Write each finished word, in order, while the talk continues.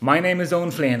My name is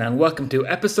Owen Flynn and welcome to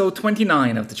episode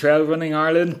 29 of the Trail Running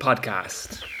Ireland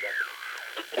podcast.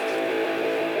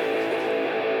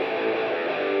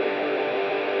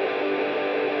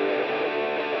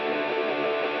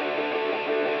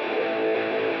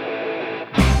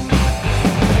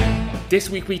 This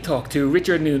week we talked to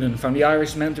Richard Noonan from the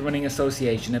Irish Mountain Running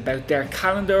Association about their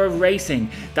calendar of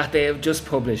racing that they have just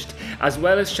published, as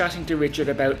well as chatting to Richard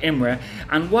about IMRA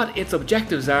and what its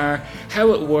objectives are,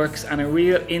 how it works, and a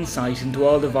real insight into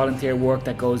all the volunteer work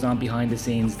that goes on behind the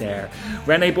scenes there.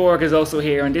 René Borg is also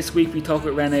here, and this week we talk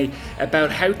with René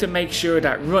about how to make sure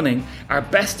that running, our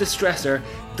best distressor,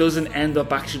 doesn't end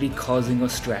up actually causing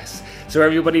us stress. So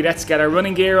everybody, let's get our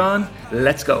running gear on,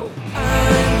 let's go.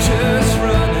 I'm just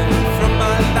running from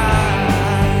my life.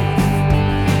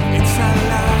 It's a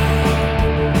lie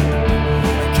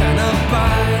I cannot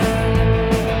buy.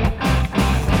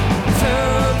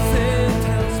 Something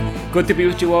tells me. Good to be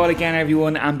with you all again,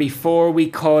 everyone. And before we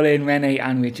call in René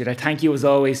and Richard, I thank you as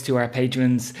always to our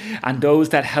patrons and those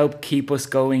that help keep us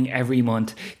going every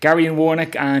month. Gary and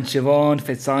Warnock and Siobhan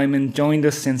Fitzsimon joined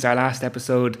us since our last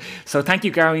episode. So thank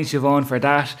you, Gary and Siobhan, for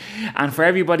that. And for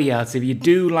everybody else, if you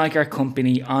do like our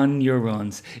company on your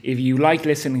runs, if you like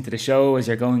listening to the show as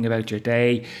you're going about your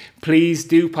day, please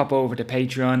do pop over to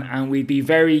Patreon and we'd be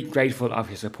very grateful of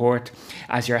your support,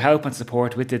 as your help and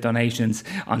support with the donations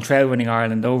on Trail Running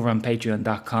Ireland over on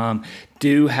patreon.com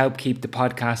do help keep the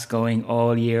podcast going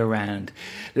all year round.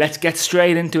 Let's get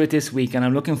straight into it this week, and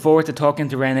I'm looking forward to talking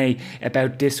to René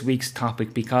about this week's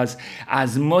topic, because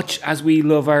as much as we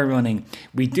love our running,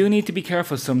 we do need to be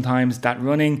careful sometimes that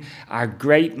running, our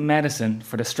great medicine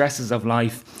for the stresses of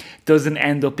life, doesn't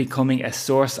end up becoming a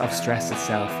source of stress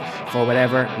itself, for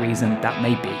whatever reason that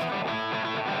may be.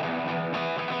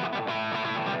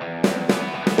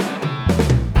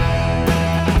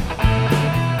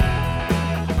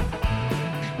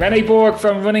 René Borg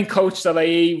from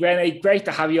runningcoach.ie. René, great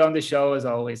to have you on the show as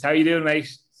always. How are you doing, mate?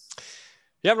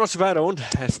 Yeah, not too bad, Owen.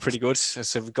 It's pretty good.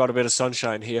 So we've got a bit of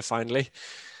sunshine here finally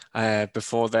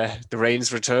before the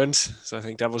rains returned. So I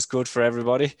think that was good for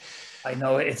everybody. I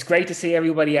know, it's great to see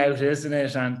everybody out, isn't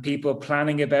it? And people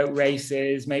planning about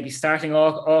races, maybe starting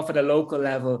off at a local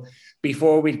level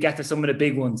before we get to some of the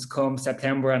big ones come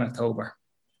September and October.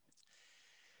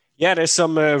 Yeah, there's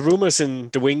some rumours in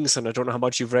the wings, and I don't know how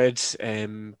much you've read,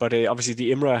 but obviously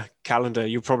the IMRA calendar,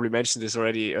 you probably mentioned this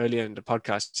already earlier in the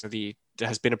podcast, so there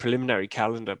has been a preliminary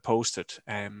calendar posted,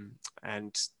 and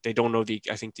they don't know the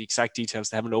exact details.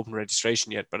 They haven't opened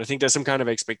registration yet, but I think there's some kind of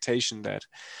expectation that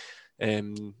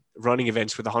running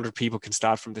events with 100 people can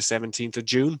start from the 17th of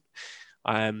June.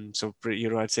 So,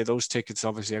 I'd say those tickets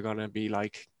obviously are going to be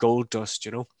like gold dust,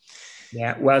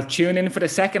 Yeah, well, tune in for the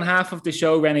second half of the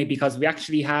show, René, because we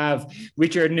actually have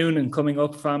Richard Noonan coming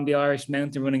up from the Irish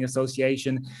Mountain Running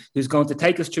Association, who's going to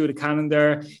take us through the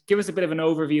calendar, give us a bit of an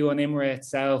overview on IMRA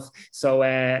itself. So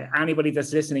anybody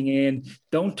that's listening in,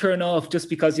 don't turn off just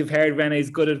because you've heard René's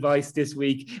good advice this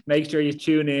week. Make sure you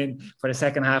tune in for the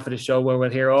second half of the show, where we'll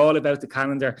hear all about the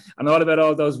calendar and all about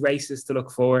all those races to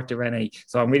look forward to, René.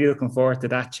 So I'm really looking forward to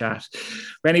that chat.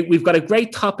 René, we've got a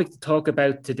great topic to talk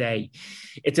about today.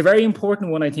 It's a very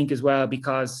important one, I think, as well,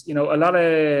 because, a lot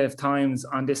of times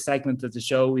on this segment of the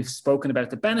show, we've spoken about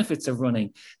the benefits of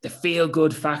running, the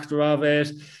feel-good factor of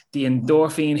it, the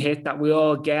endorphin hit that we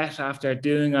all get after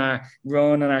doing our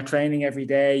run and our training every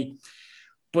day.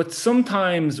 But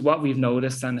sometimes what we've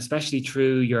noticed, and especially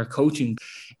through your coaching,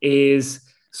 is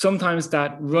sometimes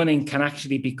that running can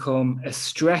actually become a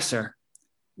stressor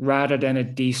rather than a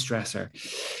de-stressor,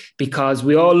 because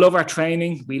we all love our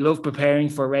training, we love preparing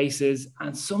for races,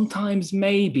 and sometimes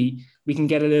maybe we can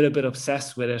get a little bit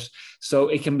obsessed with it. So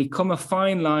it can become a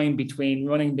fine line between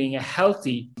running being a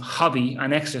healthy hobby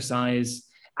and exercise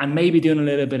and maybe doing a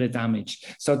little bit of damage.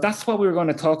 So that's what we're going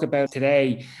to talk about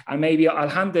today. And maybe I'll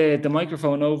hand the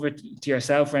microphone over to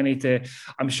yourself, René.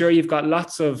 I'm sure you've got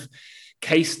lots of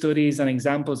case studies and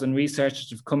examples and research that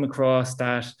you've come across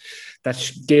that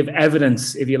give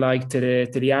evidence, if you like, to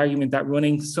the argument that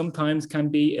running sometimes can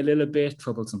be a little bit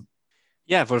troublesome.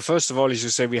 Yeah, well, first of all, as you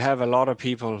say, we have a lot of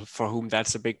people for whom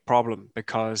that's a big problem,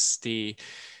 because the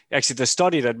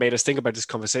study that made us think about this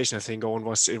conversation, I think, Owen,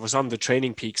 was on the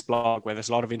Training Peaks blog, where there's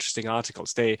a lot of interesting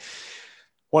articles.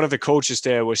 One of the coaches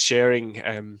there was sharing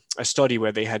a study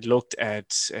where they had looked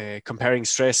at comparing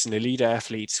stress in elite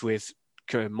athletes with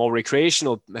more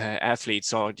recreational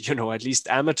athletes, or at least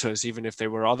amateurs, even if they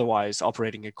were otherwise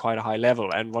operating at quite a high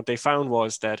level. And what they found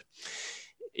was that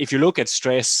if you look at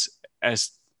stress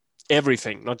as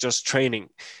everything, not just training,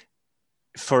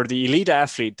 for the elite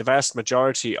athlete, the vast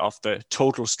majority of the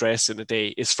total stress in a day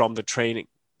is from the training.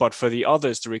 But for the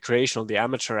others, the recreational, the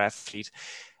amateur athlete,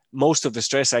 most of the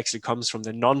stress actually comes from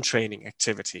the non-training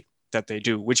activity that they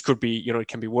do, which could be, it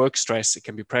can be work stress, it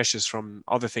can be pressures from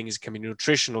other things, it can be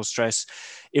nutritional stress,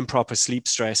 improper sleep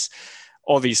stress,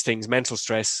 all these things, mental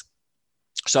stress.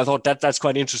 So I thought that's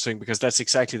quite interesting, because that's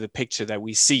exactly the picture that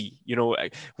we see.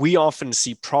 We often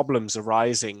see problems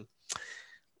arising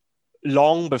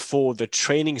long before the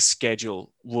training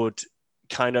schedule would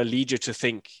kind of lead you to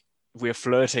think we're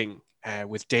flirting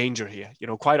with danger here.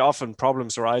 Quite often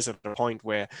problems arise at a point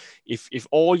where if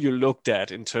all you looked at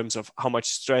in terms of how much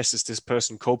stress is this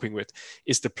person coping with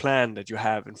is the plan that you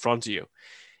have in front of you,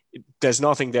 there's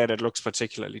nothing there that looks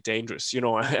particularly dangerous.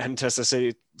 And as I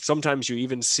say, sometimes you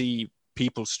even see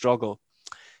people struggle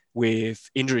with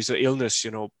injuries or illness,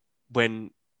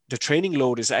 when the training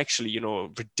load is actually,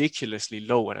 ridiculously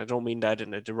low. And I don't mean that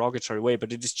in a derogatory way,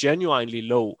 but it is genuinely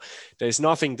low. There's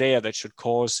nothing there that should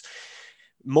cause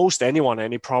most anyone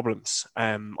any problems,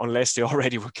 unless they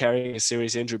already were carrying a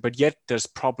serious injury. But yet there's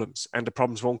problems, and the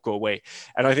problems won't go away.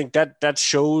 And I think that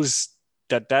shows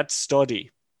that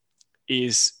study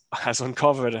has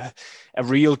uncovered a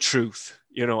real truth,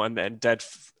 and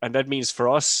that means for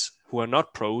us who are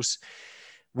not pros,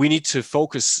 we need to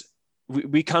focus.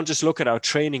 We can't just look at our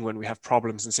training when we have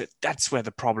problems and say, that's where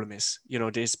the problem is.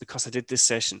 This because I did this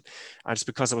session, and it's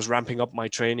because I was ramping up my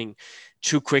training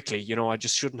too quickly. I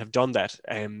just shouldn't have done that.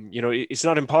 It's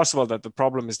not impossible that the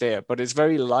problem is there, but it's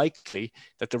very likely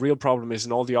that the real problem is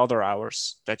in all the other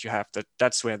hours that you have,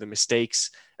 that's where the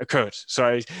mistakes occurred. So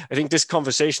I think this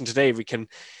conversation today, we can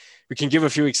give a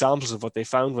few examples of what they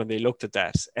found when they looked at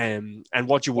that, and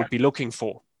what you would be looking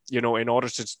for, in order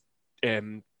to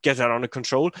get that under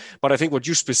control. But I think what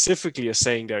you specifically are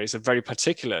saying there is a very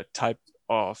particular type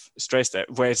of stress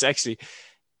where it's actually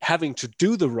having to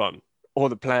do the run or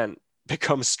the plan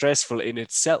becomes stressful in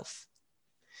itself.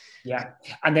 Yeah.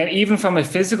 And then even from a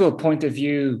physical point of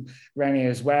view, Rennie,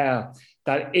 as well,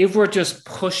 that if we're just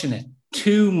pushing it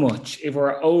too much, if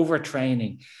we're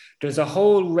overtraining, there's a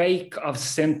whole rake of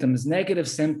symptoms, negative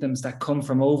symptoms that come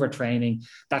from overtraining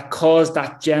that cause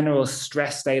that general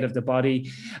stress state of the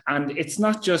body. And it's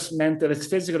not just mental, it's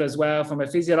physical as well. From a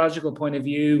physiological point of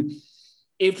view,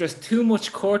 if there's too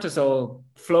much cortisol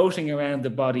floating around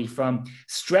the body from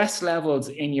stress levels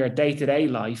in your day-to-day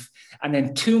life, and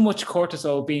then too much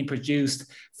cortisol being produced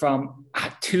from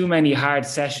too many hard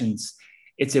sessions,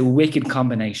 it's a wicked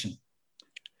combination.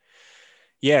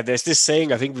 Yeah, there's this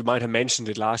saying, I think we might have mentioned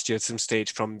it last year at some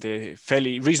stage, from the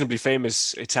fairly reasonably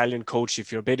famous Italian coach,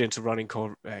 if you're a bit into running,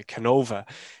 called Canova.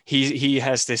 He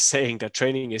has this saying that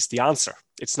training is the answer.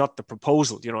 It's not the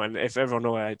proposal, and if everyone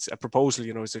knows, it's a proposal,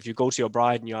 is if you go to your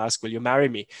bride and you ask, will you marry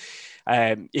me?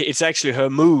 It's actually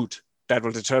her mood that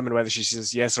will determine whether she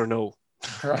says yes or no.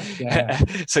 Right, yeah.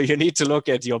 So you need to look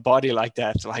at your body like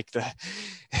that,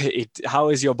 how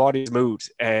is your body's mood?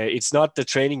 It's not the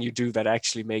training you do that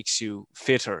actually makes you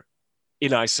fitter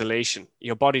in isolation.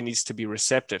 Your body needs to be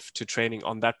receptive to training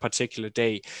on that particular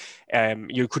day.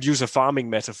 You could use a farming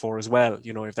metaphor as well,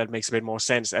 if that makes a bit more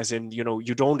sense, as in,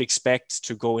 you don't expect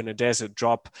to go in a desert,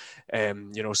 drop,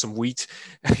 some wheat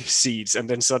seeds, and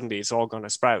then suddenly it's all going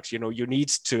to sprout. You need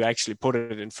to actually put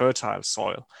it in fertile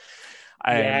soil.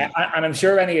 Yeah, and I'm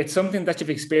sure, Rennie, it's something that you've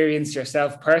experienced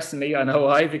yourself personally. I know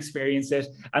I've experienced it,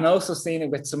 and also seen it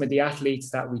with some of the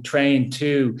athletes that we train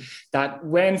too, that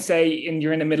when, say,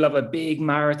 you're in the middle of a big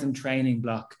marathon training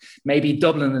block, maybe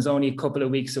Dublin is only a couple of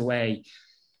weeks away,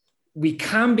 we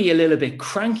can be a little bit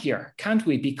crankier, can't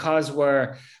we? Because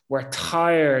we're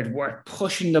tired, we're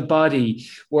pushing the body,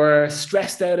 we're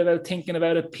stressed out about thinking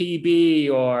about a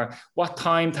PB or what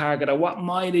time target or what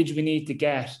mileage we need to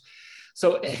get.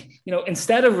 So,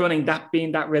 instead of running that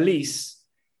being that release,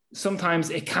 sometimes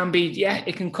it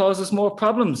can cause us more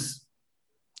problems.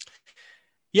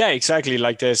 Yeah, exactly.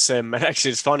 Like this. And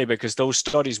actually, it's funny because those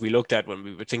studies we looked at when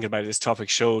we were thinking about this topic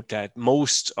showed that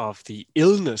most of the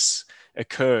illness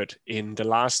occurred in the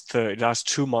last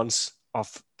 2 months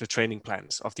of the training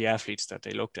plans of the athletes that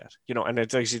they looked at. And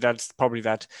it's actually, that's probably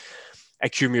that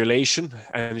accumulation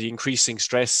and the increasing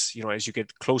stress, as you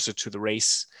get closer to the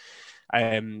race.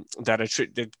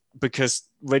 Because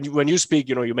when you speak,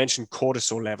 you mentioned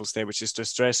cortisol levels there, which is the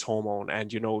stress hormone,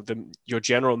 and your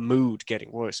general mood getting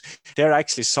worse. There are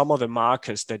actually some of the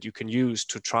markers that you can use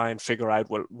to try and figure out,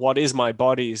 well, what is my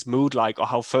body's mood like, or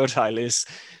how fertile is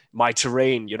my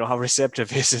terrain, how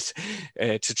receptive is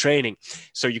it to training.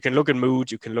 So you can look at mood,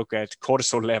 you can look at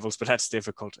cortisol levels, but that's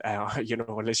difficult,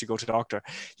 unless you go to the doctor.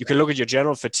 You can look at your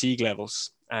general fatigue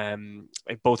levels,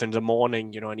 both in the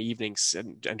morning, and evenings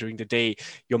and during the day.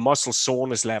 Your muscle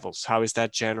soreness levels, how is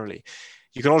that generally?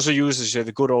 You can also use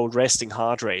the good old resting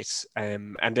heart rate.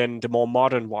 And then the more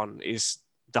modern one is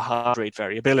the heart rate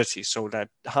variability. So that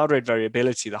heart rate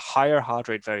variability, the higher heart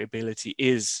rate variability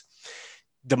is,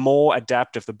 the more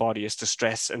adaptive the body is to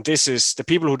stress. And this is the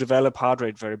people who develop heart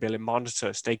rate variability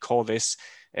monitors, they call this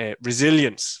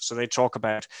resilience. So they talk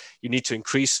about you need to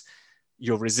increase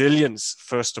your resilience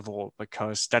first of all,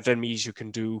 because that then means you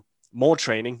can do more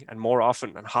training and more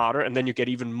often and harder, and then you get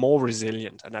even more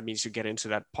resilient, and that means you get into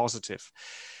that positive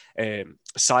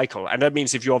cycle. And that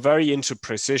means if you're very into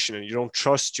precision and you don't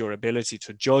trust your ability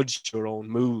to judge your own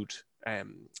mood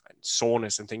and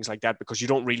soreness and things like that, because you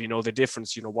don't really know the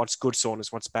difference, what's good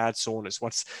soreness, what's bad soreness,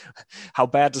 how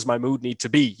bad does my mood need to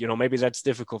be, maybe that's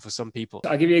difficult for some people.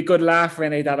 I'll give you a good laugh,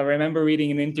 Renee, that I remember reading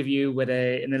an interview with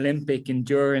an Olympic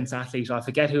endurance athlete. I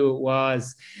forget who it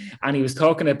was, and he was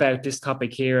talking about this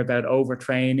topic here about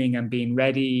overtraining and being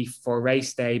ready for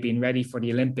race day, being ready for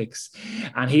the Olympics.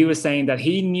 And he was saying that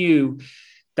he knew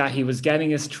that he was getting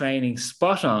his training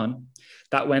spot on,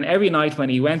 that when every night when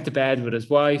he went to bed with his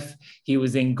wife, he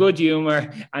was in good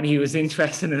humor and he was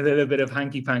interested in a little bit of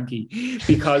hanky-panky,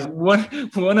 because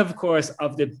one of course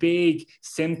of the big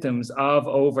symptoms of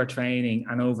overtraining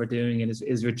and overdoing it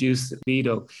is reduced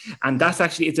libido. And that's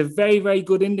actually, it's a very, very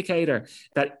good indicator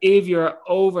that if you're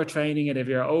overtraining it, if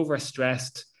you're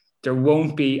overstressed, there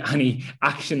won't be any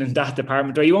action in that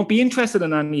department, or you won't be interested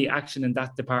in any action in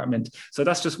that department. So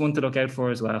that's just one to look out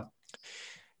for as well.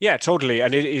 Yeah, totally.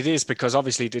 And it is, because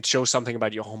obviously it shows something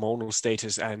about your hormonal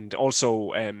status, and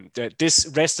also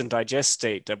this rest and digest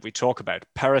state that we talk about,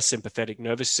 parasympathetic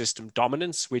nervous system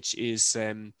dominance, which is,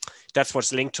 that's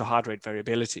what's linked to heart rate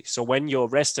variability. So when your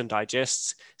rest and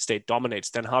digest state dominates,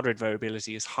 then heart rate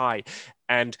variability is high.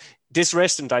 And this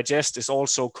rest and digest is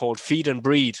also called feed and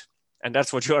breed. And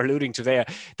that's what you're alluding to there.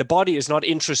 The body is not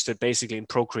interested basically in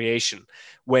procreation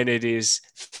when it is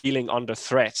feeling under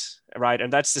threat, right?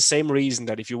 And that's the same reason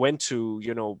that if you went to,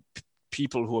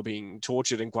 people who are being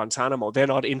tortured in Guantanamo, they're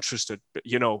not interested,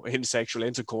 in sexual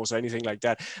intercourse or anything like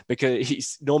that,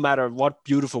 because no matter what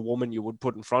beautiful woman you would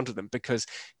put in front of them, because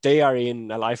they are in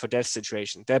a life or death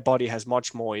situation, their body has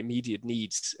much more immediate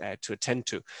needs to attend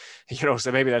to,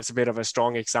 so maybe that's a bit of a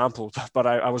strong example, but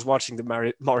I was watching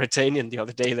the Mauritanian the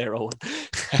other day there, Owen.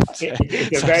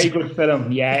 It's a very good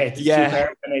film. Yeah, it's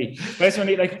super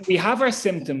funny. Like, we have our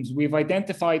symptoms, we've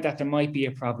identified that there might be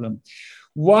a problem.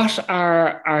 What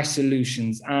are our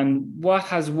solutions, and what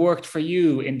has worked for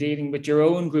you in dealing with your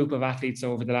own group of athletes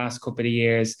over the last couple of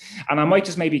years? And I might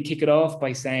just maybe kick it off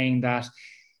by saying that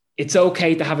it's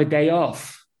okay to have a day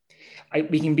off.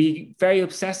 We can be very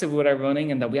obsessive with our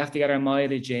running and that we have to get our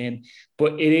mileage in,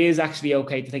 but it is actually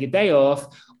okay to take a day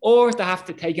off, or to have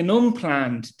to take an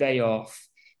unplanned day off,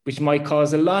 which might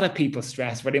cause a lot of people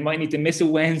stress, where they might need to miss a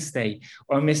Wednesday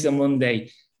or miss a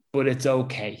Monday. But it's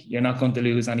okay. You're not going to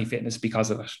lose any fitness because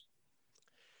of it.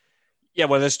 Yeah,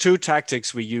 well, there's two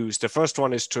tactics we use. The first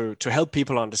one is to help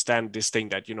people understand this thing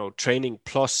that, training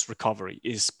plus recovery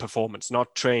is performance,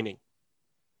 not training,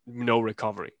 no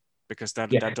recovery, because that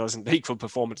doesn't equal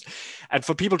performance. And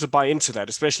for people to buy into that,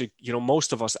 especially,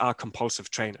 most of us are compulsive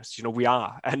trainers, we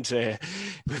are, and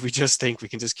we just think we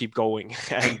can just keep going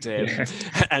and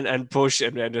and push.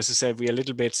 And as I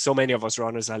said, so many of us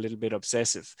runners are a little bit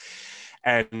obsessive.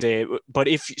 And but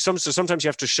sometimes you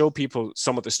have to show people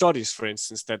some of the studies, for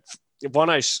instance, that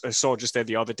one I saw just there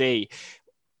the other day,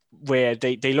 where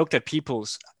they looked at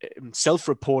people's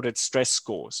self-reported stress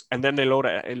scores, and then they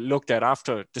looked at,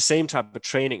 after the same type of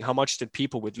training, how much did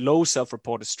people with low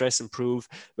self-reported stress improve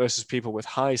versus people with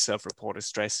high self-reported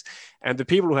stress. And the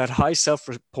people who had high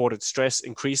self-reported stress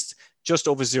increased just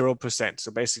over 0%, so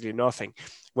basically nothing,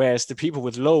 whereas the people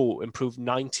with low improved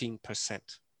 19%.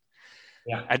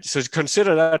 Yeah. And so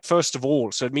consider that first of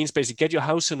all. So it means basically get your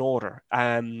house in order,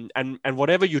 and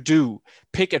whatever you do,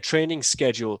 pick a training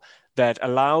schedule that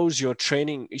allows your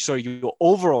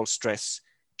overall stress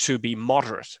to be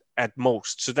moderate at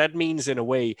most. So that means, in a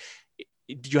way,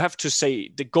 you have to say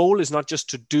the goal is not just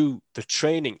to do the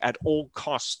training at all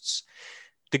costs.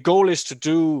 The goal is to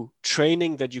do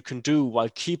training that you can do while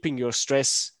keeping your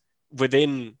stress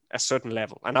within a certain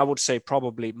level. And I would say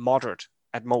probably moderate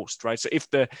at most, right? So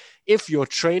if your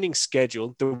training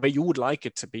schedule, the way you would like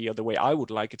it to be, or the way I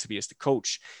would like it to be as the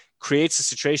coach, creates a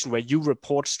situation where you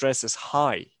report stress as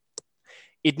high,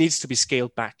 it needs to be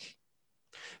scaled back.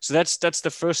 So that's the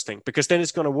first thing, because then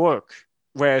it's going to work.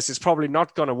 Whereas it's probably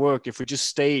not going to work if we just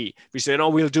stay. We say, no,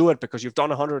 we'll do it because you've done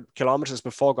 100 kilometers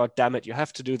before. God damn it, you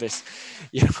have to do this.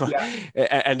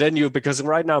 And then because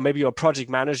right now maybe you're a project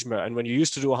manager, and when you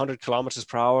used to do 100 kilometers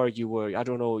per hour, you were, I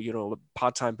don't know, a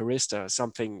part-time barista or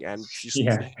something, and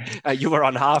you were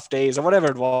on half days or whatever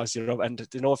it was, And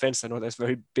no offense, I know that's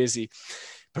very busy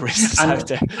baristas out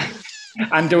there.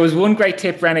 And there was one great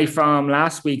tip, Rene, from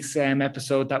last week's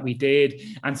episode that we did.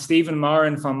 And Stephen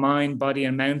Moran from Mind, Body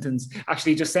and Mountains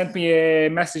actually just sent me a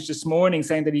message this morning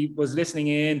saying that he was listening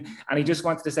in, and he just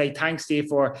wanted to say thanks to you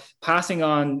for passing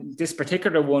on this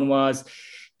particular one, was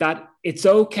that it's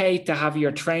okay to have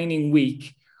your training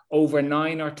week over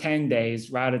 9 or 10 days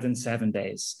rather than 7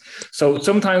 days. So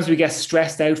sometimes we get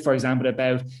stressed out, for example,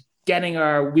 about getting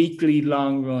our weekly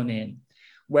long run in,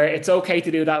 where it's okay to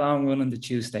do that long run on the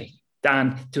Tuesday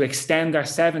than to extend our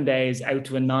 7 days out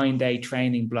to a 9-day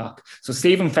training block. So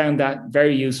Stephen found that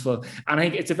very useful. And I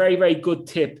think it's a very, very good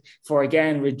tip for,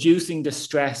 again, reducing the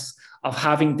stress of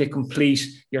having to complete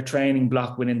your training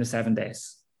block within the 7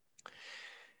 days.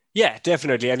 Yeah,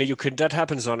 definitely. And that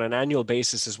happens on an annual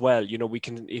basis as well.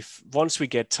 Once we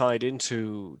get tied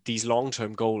into these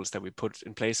long-term goals that we put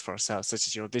in place for ourselves, such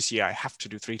as, this year I have to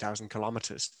do 3,000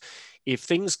 kilometers. If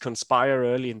things conspire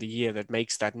early in the year, that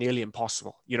makes that nearly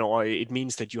impossible. It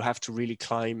means that you have to really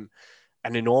climb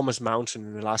an enormous mountain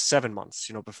in the last 7 months,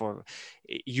 before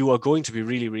you are going to be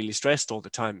really, really stressed all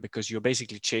the time because you're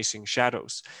basically chasing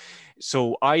shadows.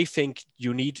 So I think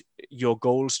you need your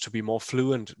goals to be more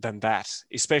fluent than that,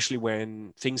 especially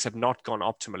when things have not gone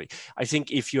optimally. I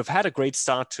think if you've had a great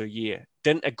start to a year,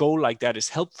 then a goal like that is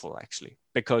helpful actually,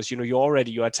 because,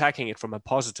 you're attacking it from a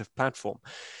positive platform.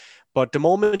 But the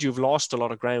moment you've lost a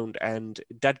lot of ground and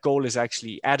that goal is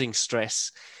actually adding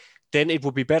stress, then it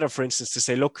would be better, for instance, to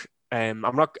say, look, I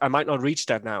might not reach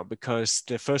that now because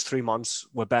the first 3 months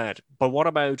were bad. But what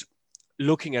about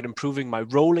looking at improving my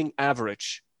rolling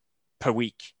average per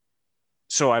week?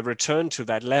 So I return to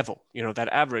that level, that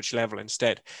average level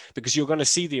instead, because you're going to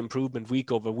see the improvement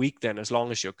week over week then, as long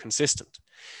as you're consistent.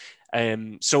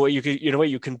 So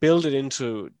you can build it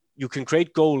into, you can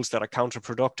create goals that are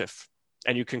counterproductive,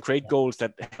 and you can create goals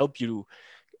that help you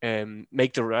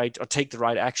take the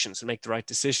right actions and make the right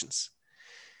decisions.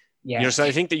 Yeah. So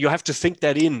I think that you have to think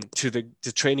that into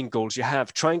the training goals you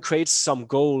have. Try and create some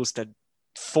goals that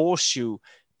force you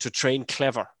to train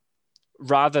clever,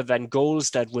 rather than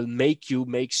goals that will make you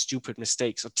make stupid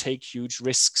mistakes or take huge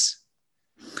risks.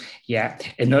 Yeah,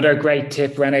 another great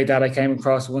tip, Rene, that I came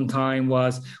across one time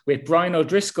was with Brian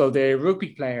O'Driscoll, the rugby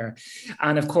player.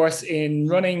 And of course, in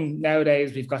running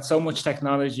nowadays, we've got so much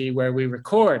technology where we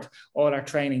record all our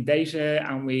training data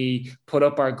and we put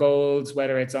up our goals,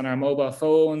 whether it's on our mobile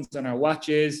phones, on our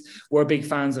watches. We're big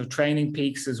fans of Training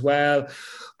Peaks as well.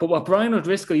 But what Brian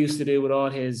O'Driscoll used to do with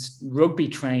all his rugby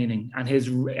training and his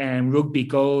rugby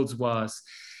goals was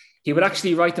he would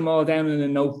actually write them all down in a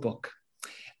notebook.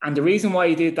 And the reason why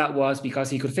he did that was because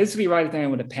he could physically write it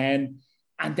down with a pen,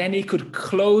 and then he could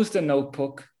close the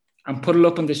notebook and put it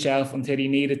up on the shelf until he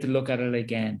needed to look at it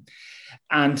again.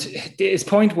 And his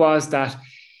point was that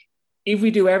if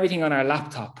we do everything on our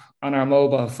laptop, on our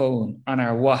mobile phone, on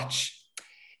our watch,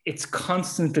 it's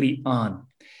constantly on.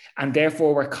 And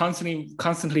therefore, we're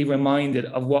constantly reminded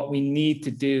of what we need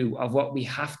to do, of what we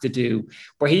have to do.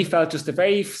 Where he felt just a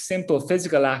very simple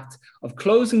physical act of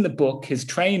closing the book, his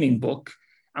training book,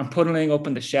 and putting it up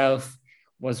on the shelf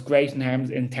was great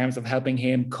in terms of helping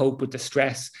him cope with the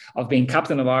stress of being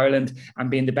captain of Ireland and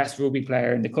being the best rugby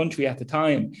player in the country at the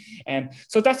time.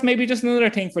 So that's maybe just another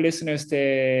thing for listeners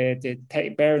to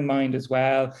bear in mind as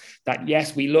well, that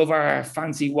yes, we love our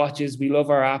fancy watches, we love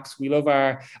our apps, we love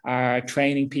our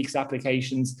Training Peaks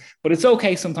applications, but it's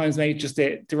okay sometimes maybe just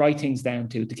to write things down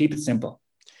to keep it simple.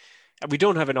 We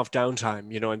don't have enough downtime,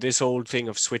 and this old thing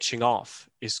of switching off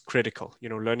is critical,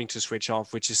 learning to switch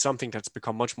off, which is something that's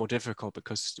become much more difficult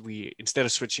because instead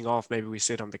of switching off, maybe we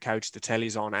sit on the couch, the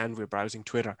telly's on and we're browsing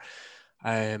Twitter.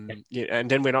 And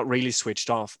then we're not really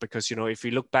switched off because, if we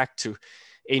look back to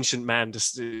ancient man,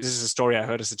 this is a story I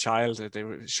heard as a child. They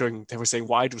were saying,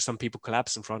 why do some people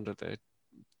collapse in front of the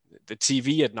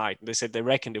TV at night? And they said they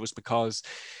reckoned it was because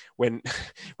when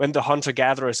the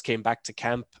hunter-gatherers came back to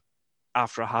camp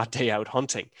after a hard day out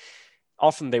hunting,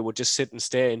 often they would just sit and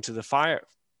stare into the fire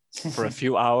for a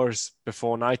few hours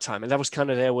before nighttime. And that was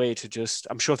kind of their way to just,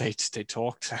 I'm sure they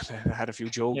talked and had a few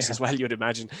jokes as well, you'd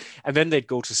imagine. And then they'd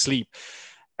go to sleep.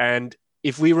 And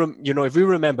if we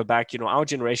remember back, our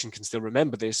generation can still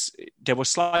remember this. There were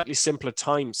slightly simpler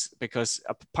times, because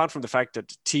apart from the fact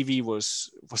that TV was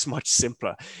much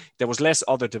simpler, there was less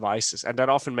other devices, and that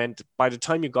often meant by the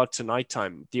time you got to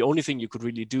nighttime, the only thing you could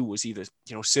really do was either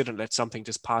sit and let something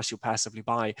just pass you passively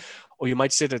by, or you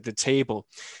might sit at the table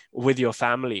with your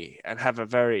family and have a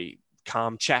very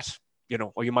calm chat,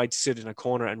 or you might sit in a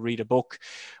corner and read a book.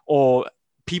 Or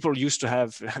people used to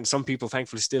have, and some people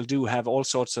thankfully still do, have all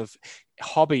sorts of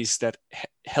hobbies that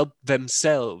help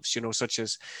themselves, such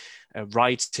as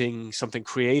writing, something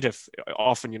creative.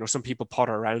 Often, some people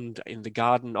potter around in the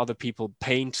garden, other people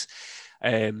paint.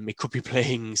 It could be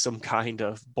playing some kind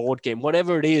of board game,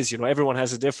 whatever it is, everyone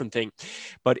has a different thing.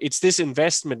 But it's this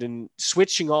investment in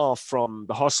switching off from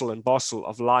the hustle and bustle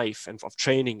of life and of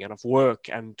training and of work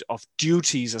and of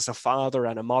duties as a father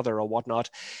and a mother or whatnot,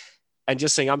 and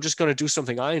just saying, I'm just going to do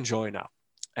something I enjoy now.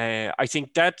 I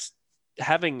think that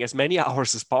having as many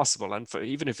hours as possible, and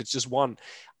even if it's just one,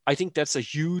 I think that's a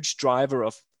huge driver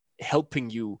of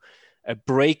helping you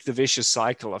break the vicious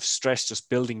cycle of stress, just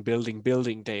building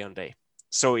day on day.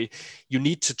 So you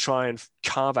need to try and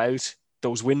carve out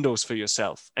those windows for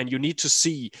yourself. And you need to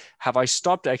see, have I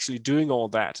stopped actually doing all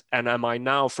that? And am I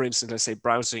now, for instance, let's say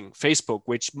browsing Facebook,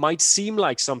 which might seem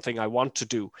like something I want to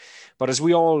do. But as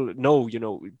we all know,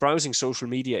 browsing social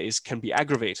media can be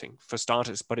aggravating for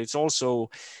starters, but it's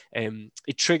also,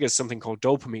 it triggers something called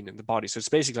dopamine in the body. So it's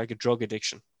basically like a drug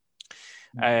addiction.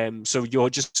 So you're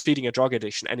just feeding a drug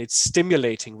addiction, and it's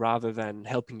stimulating rather than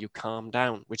helping you calm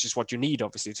down, which is what you need,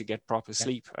 obviously, to get proper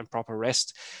sleep and proper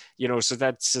rest. So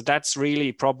that's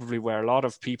really probably where a lot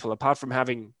of people, apart from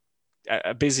having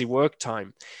a busy work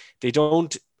time, they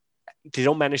don't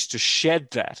manage to shed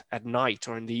that at night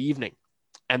or in the evening.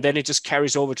 And then it just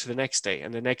carries over to the next day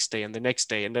and the next day and the next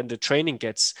day. And then the training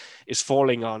is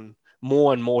falling on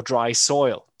more and more dry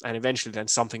soil, and eventually then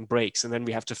something breaks, and then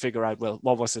we have to figure out, well,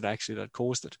 what was it actually that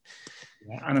caused it?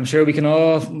 Yeah, and I'm sure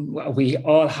we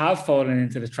all have fallen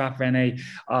into the trap, Rene,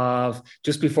 of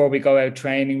just before we go out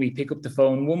training, we pick up the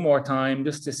phone one more time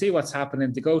just to see what's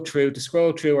happening, to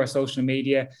scroll through our social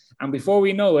media, and before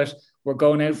we know it, we're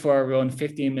going out for a run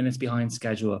 15 minutes behind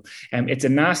schedule. It's a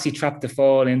nasty trap to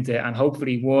fall into, and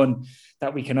hopefully one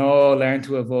that we can all learn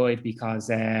to avoid, because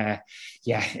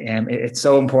it's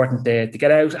so important to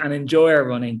get out and enjoy our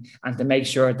running, and to make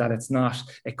sure that it's not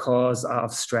a cause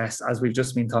of stress, as we've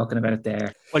just been talking about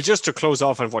there. Well, just to close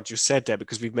off on what you said there,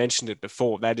 because we've mentioned it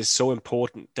before, that is so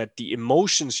important, that the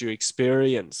emotions you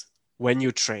experience when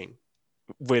you train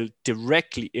will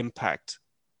directly impact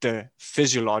the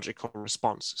physiological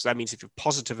response. So that means if you have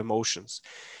positive emotions,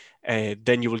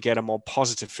 then you will get a more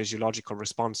positive physiological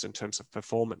response in terms of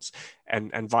performance,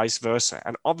 and vice versa.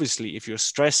 And obviously, if you're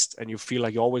stressed and you feel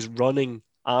like you're always running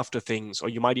after things, or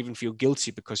you might even feel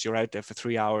guilty because you're out there for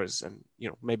 3 hours and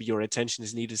maybe your attention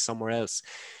is needed somewhere else,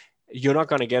 you're not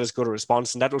going to get as good a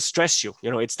response, and that will stress you.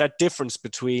 It's that difference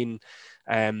between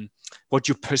what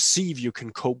you perceive you can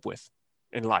cope with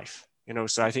in life.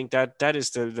 So I think that is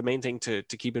the main thing to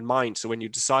keep in mind. So when you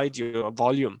decide your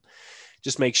volume,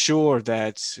 just make sure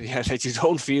that you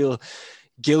don't feel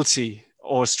guilty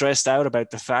or stressed out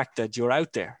about the fact that you're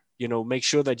out there. Make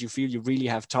sure that you feel you really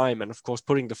have time. And of course,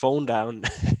 putting the phone down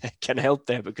can help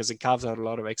there, because it carves out a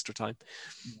lot of extra time.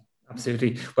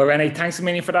 Absolutely. Well, Rene, thanks a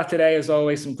million for that today. As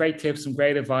always, some great tips, some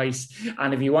great advice.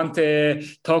 And if you want to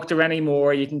talk to Rene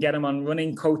more, you can get him on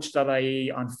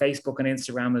runningcoach.ie on Facebook and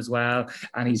Instagram as well.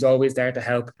 And he's always there to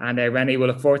help. And Rene, we'll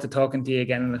look forward to talking to you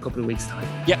again in a couple of weeks' time.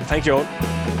 Yeah, thank you all.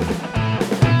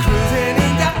 Cruising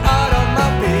in your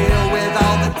automobile with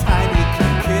all the time you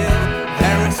can kill.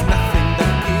 There is nothing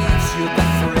that gives you the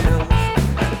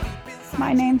thrill.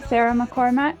 My name's Sarah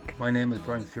McCormack. My name is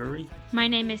Brian Fury. My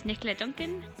name is Nicola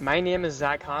Duncan. My name is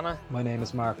Zach Hanna. My name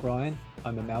is Mark Ryan.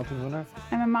 I'm a mountain runner.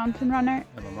 I'm a mountain runner.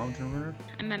 I'm a mountain runner.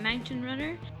 I'm a mountain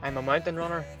runner. I'm a mountain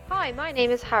runner. Hi, my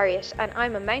name is Harriet and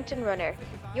I'm a mountain runner.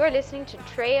 You're listening to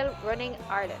Trail Running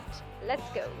Ireland. Let's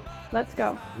go. Let's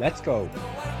go. Let's go.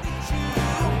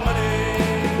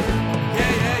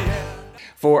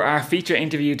 For our feature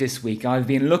interview this week, I've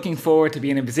been looking forward to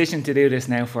being in a position to do this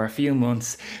now for a few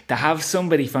months, to have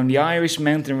somebody from the Irish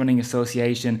Mountain Running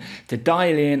Association to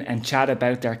dial in and chat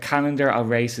about their calendar of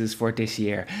races for this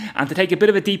year, and to take a bit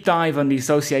of a deep dive on the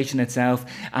association itself.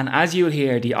 And as you'll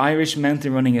hear, the Irish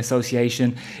Mountain Running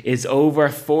Association is over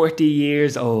 40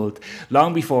 years old,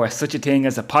 long before such a thing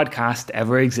as a podcast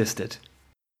ever existed.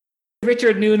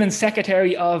 Richard Noonan,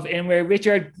 Secretary of IMRA.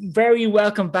 Richard, very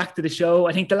welcome back to the show.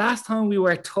 I think the last time we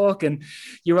were talking,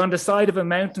 you were on the side of a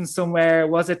mountain somewhere.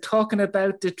 Was it talking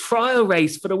about the trial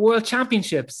race for the World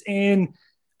Championships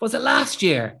was it last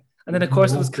year? And then, of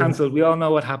course, it was cancelled. We all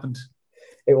know what happened.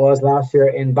 It was last year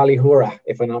in Ballyhoura,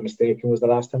 if I'm not mistaken, was the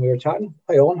last time we were chatting.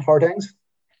 Hi, Owen. How are things?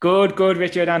 Good,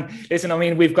 Richard. And listen, I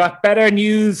mean, we've got better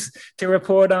news to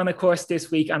report on, of course,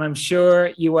 this week. And I'm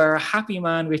sure you are a happy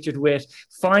man, Richard, with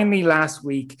finally last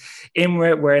week,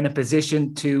 IMRA were in a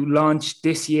position to launch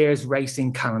this year's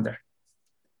racing calendar.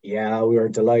 Yeah, we were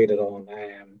delighted on.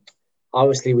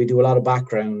 Obviously, we do a lot of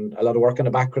work in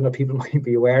the background that people might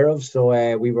be aware of.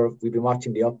 So we've been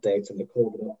watching the updates and the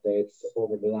COVID updates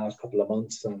over the last couple of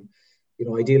months. And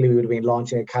ideally, we would have been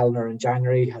launching a calendar in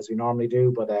January as we normally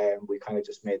do, but we kind of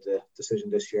just made the decision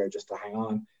this year just to hang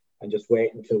on and just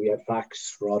wait until we had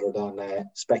facts rather than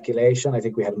speculation. I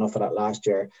think we had enough of that last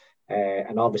year.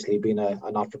 And obviously, being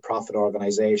a not-for-profit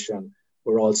organisation,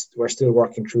 we're still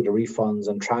working through the refunds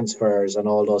and transfers and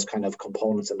all those kind of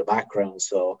components in the background.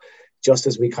 So just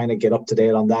as we kind of get up to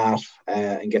date on that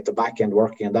and get the back end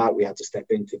working on that, we had to step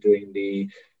into doing the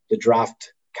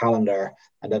draft calendar.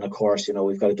 And then, of course,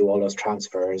 we've got to do all those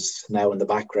transfers now in the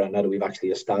background, now that we've actually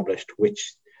established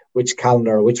which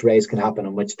calendar, which race can happen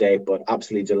on which date. But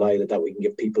absolutely delighted that we can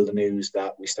give people the news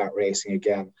that we start racing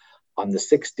again on the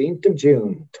 16th of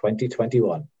June,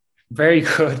 2021. Very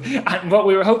good. And what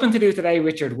we were hoping to do today,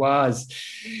 Richard, was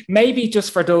maybe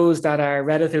just for those that are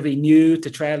relatively new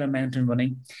to trail and mountain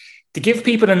running, to give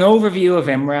people an overview of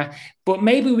IMRA, but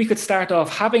maybe we could start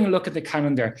off having a look at the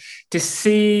calendar to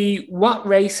see what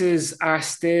races are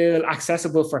still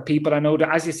accessible for people. I know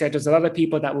that, as you said, there's a lot of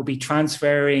people that will be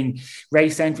transferring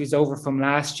race entries over from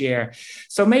last year.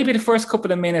 So maybe the first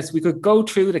couple of minutes, we could go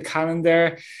through the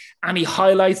calendar, any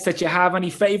highlights that you have, any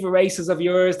favorite races of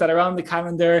yours that are on the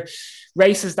calendar,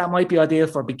 races that might be ideal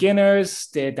for beginners,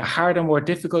 the harder, more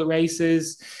difficult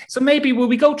races. So maybe will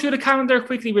we go through the calendar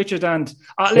quickly, Richard, and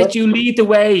I'll let you lead the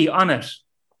way on it.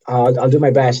 I'll do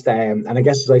my best. And I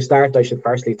guess as I start, I should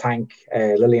firstly thank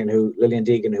Lillian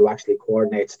Deegan, who actually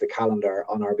coordinates the calendar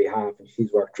on our behalf. And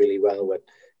she's worked really well with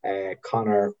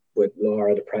Connor, with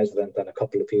Laura, the president, and a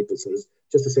couple of people. So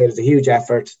just to say, there's a huge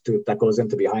effort that goes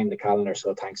into behind the calendar.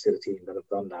 So thanks to the team that have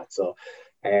done that. So,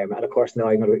 and of course, now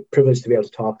I'm going to be privileged to be able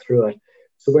to talk through it.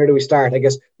 So where do we start? I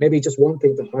guess maybe just one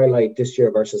thing to highlight this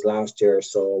year versus last year.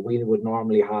 So we would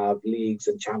normally have leagues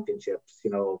and championships,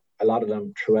 a lot of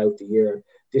them throughout the year.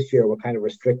 This year, we're kind of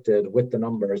restricted with the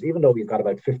numbers, even though we've got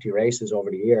about 50 races over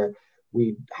the year.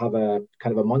 We have a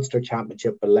kind of a Munster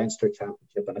Championship, a Leinster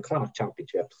Championship, and a Connacht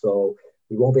Championship. So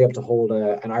we won't be able to hold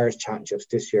an Irish Championships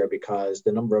this year because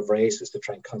the number of races to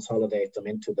try and consolidate them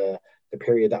into the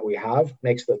period that we have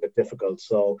makes it a bit difficult.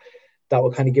 So that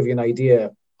will kind of give you an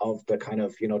idea of the kind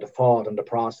of, the thought and the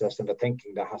process and the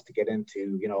thinking that has to get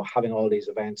into, having all these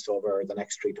events over the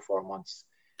next 3 to 4 months.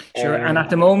 Sure. And at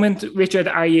the moment, Richard,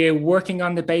 are you working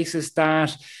on the basis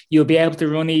that you'll be able to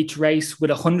run each race with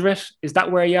 100? Is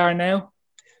that where you are now?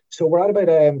 So we're at about,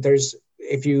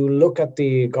 if you look at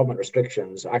the government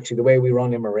restrictions, actually the way we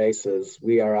run IMRA races,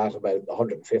 we are at about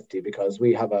 150 because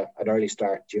we have an early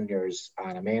start juniors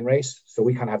and a main race. So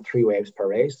we kind of have 3 waves per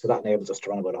race. So that enables us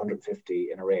to run about 150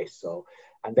 in a race. So,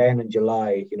 and then in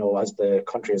July, as the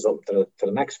country is up to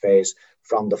the next phase,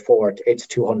 from the 4th, it's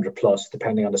 200 plus,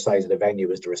 depending on the size of the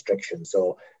venue is the restriction.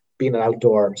 So being an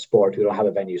outdoor sport, we don't have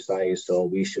a venue size. So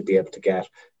we should be able to get,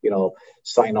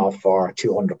 sign off for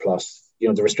 200 plus.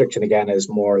 The restriction again is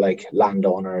more like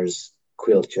landowners,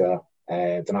 Quilcha,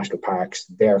 the national parks.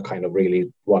 They're kind of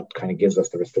really what kind of gives us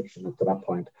the restriction up to that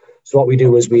point. So what we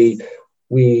do is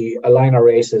we align our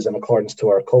races in accordance to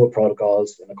our COVID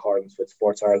protocols, in accordance with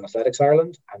Sports Ireland, Athletics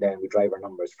Ireland, and then we drive our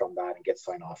numbers from that and get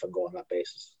sign off and go on that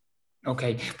basis.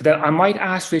 Okay, but then I might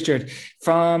ask Richard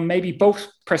from maybe both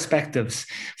perspectives,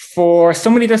 for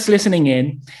somebody that's listening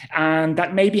in and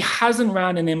that maybe hasn't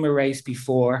ran an IMRA race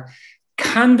before,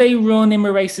 can they run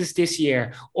IMRA races this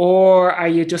year, or are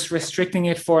you just restricting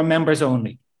it for members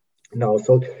only? No,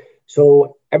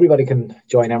 so everybody can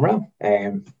join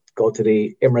IMRA. Go to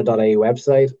the imra.ie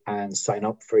website and sign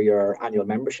up for your annual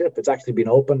membership. It's actually been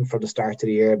open for the start of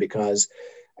the year because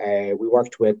we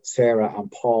worked with Sarah and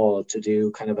Paul to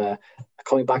do kind of a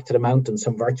coming back to the mountains,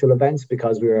 some virtual events,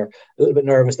 because we were a little bit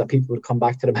nervous that people would come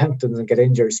back to the mountains and get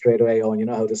injured straight away. Oh, and you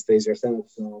know how this stays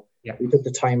yourself. So we took the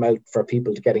time out for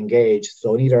people to get engaged.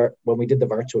 So when we did the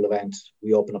virtual event,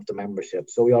 we opened up the membership.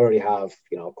 So we already have,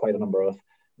 quite a number of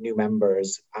new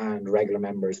members and regular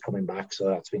members coming back. So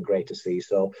that's been great to see.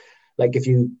 So like if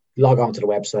you log on to the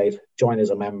website, join as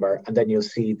a member, and then you'll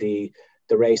see the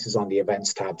races on the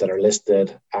events tab that are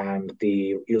listed, and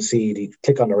you'll see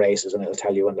click on the races and it'll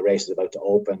tell you when the race is about to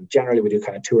open. Generally, we do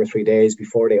kind of 2 or 3 days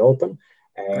before they open,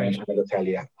 and it'll tell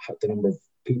you the number of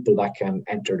people that can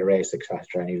enter the race, etc.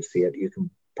 And you'll see it. You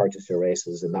can purchase your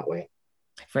races in that way.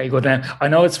 Very good. Now, I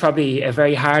know it's probably a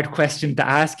very hard question to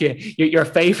ask you, your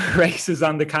favorite races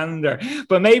on the calendar,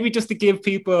 but maybe just to give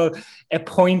people a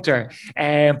pointer,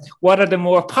 what are the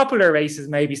more popular races,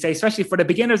 maybe, say, especially for the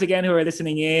beginners again who are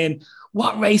listening in,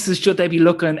 what races should they be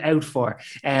looking out for?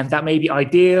 That may be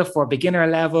ideal for beginner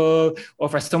level or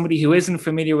for somebody who isn't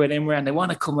familiar with IMRA and they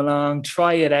want to come along,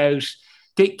 try it out.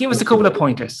 Give us a couple of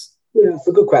pointers. Yeah, it's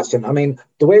a good question. I mean,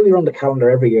 the way we run the calendar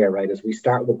every year, right, is we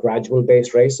start with gradual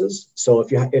based races. So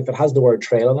if it has the word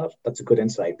trail on it, that's a good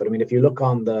insight. But I mean, if you look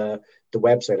on the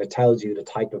website, it tells you the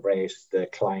type of race, the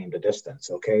climb, the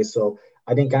distance. Okay, so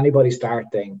I think anybody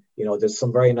starting, there's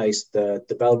some very nice the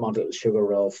Belmont Little Sugar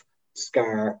Ruff,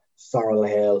 Scar, Sorrel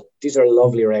Hill. These are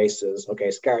lovely races.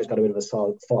 Okay, Scar's got a bit of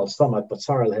a false summit, but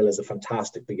Sorrel Hill is a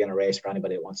fantastic beginner race for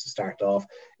anybody that wants to start off.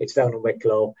 It's down in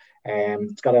Wicklow.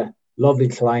 It's got a lovely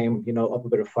climb, up a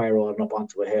bit of fire road and up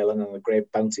onto a hill, and then a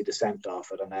great bouncy descent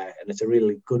off it, and it's a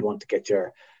really good one to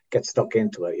get stuck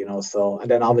into it, So,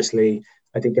 and then obviously,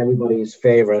 I think everybody's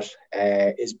favorite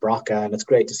is Broca, and it's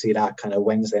great to see that kind of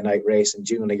Wednesday night race in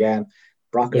June again.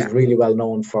 Broca is really well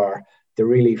known for the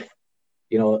really,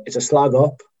 it's a slog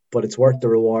up, but it's worth the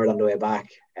reward on the way back.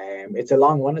 It's a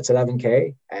long one, it's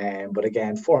 11k, but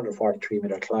again,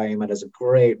 443-meter climb, and there's a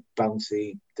great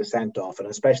bouncy descent off it,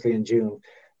 and especially in June.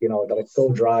 That it's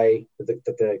so dry, that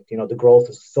the growth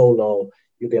is so low,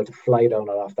 you'll be able to fly down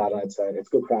it off that outside. It's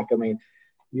good crack. I mean,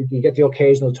 you get the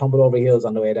occasional tumble over heels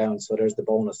on the way down, so there's the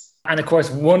bonus. And of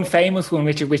course, one famous one,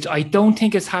 Richard, which I don't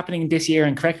think is happening this year,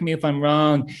 and correct me if I'm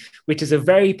wrong, which is a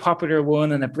very popular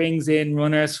one, and it brings in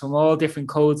runners from all different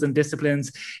codes and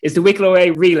disciplines, is the Wicklow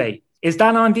Way Relay. Is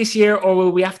that on this year, or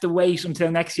will we have to wait until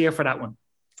next year for that one?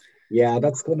 Yeah,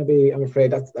 that's going to be, I'm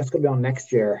afraid, that's going to be on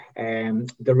next year.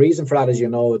 The reason for that is,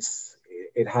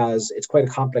 it's quite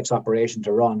a complex operation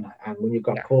to run. And when you've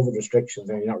got COVID restrictions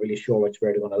and you're not really sure which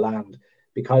way they're going to land,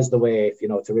 because the way,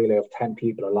 it's a relay of 10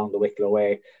 people along the Wicklow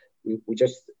Way, we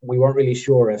weren't really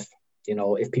sure if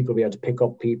people will be able to pick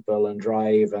up people and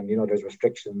drive, and, there's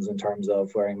restrictions in terms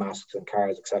of wearing masks in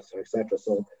cars, et cetera, et cetera.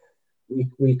 So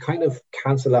we kind of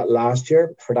canceled that last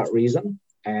year for that reason.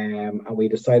 And we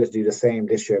decided to do the same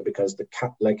this year because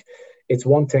it's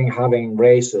one thing having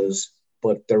races,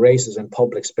 but the races in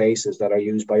public spaces that are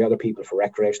used by other people for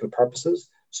recreational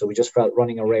purposes. So we just felt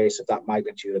running a race of that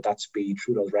magnitude, at that speed,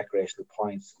 through those recreational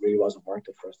points really wasn't worth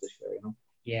it for us this year,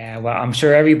 Yeah, well, I'm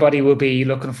sure everybody will be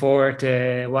looking forward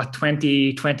to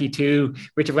 2022,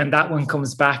 Richard, when that one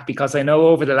comes back, because I know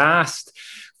over the last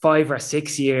 5 or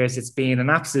 6 years, it's been an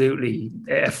absolutely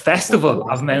festival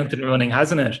of mountain running,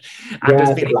 hasn't it? And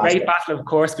there's been a great battle, of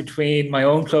course, between my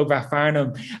own club,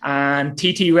 Rathfarnham, and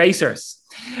TT Racers.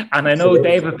 And I know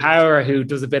David Power, who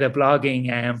does a bit of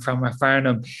blogging from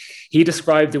Rathfarnham, he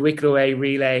described the Wicklow Way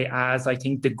Relay as, I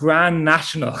think, the grand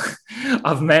national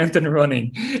of mountain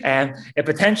running. A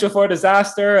potential for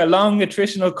disaster, a long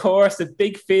attritional course, a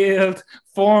big field,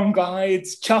 form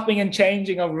guides, chopping and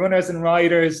changing of runners and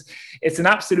riders. It's an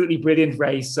absolutely brilliant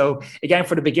race. So again,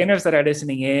 for the beginners that are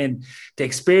listening in, to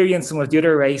experience some of the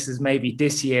other races maybe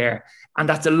this year, and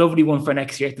that's a lovely one for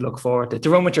next year to look forward to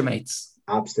run with your mates.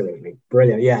 Absolutely.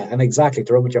 Brilliant. Yeah. And exactly,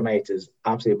 to run with your mates is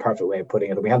absolutely a perfect way of putting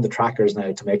it. And we have the trackers now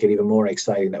to make it even more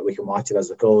exciting, that we can watch it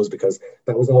as it goes, because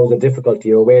that was always a difficulty.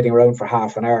 You were waiting around for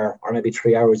half an hour or maybe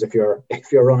 3 hours if your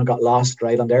runner got lost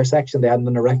right on their section. They hadn't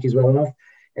done the recce's well enough.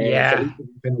 Yeah. So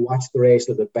we can watch the race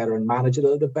a little bit better and manage it a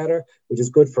little bit better, which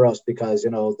is good for us because,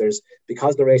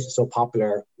 because the race is so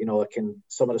popular, it can,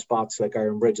 some of the spots like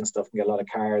Iron Bridge and stuff can get a lot of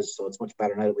cars. So it's much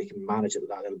better now that we can manage it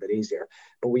a little bit easier.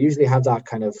 But we usually have that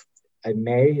kind of in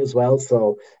May as well,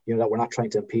 so that we're not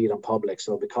trying to impede on public.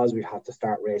 So because we've had to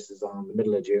start races on the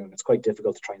middle of June, it's quite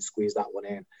difficult to try and squeeze that one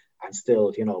in and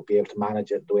still be able to manage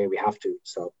it the way we have to.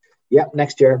 So yeah,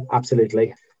 next year,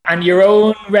 absolutely. And your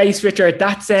own race, Richard,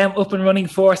 that's up and running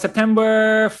for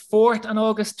September 4th and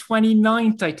August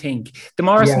 29th, I think. The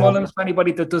Morris Mullins, for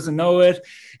anybody that doesn't know it,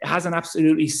 it has an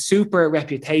absolutely super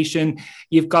reputation.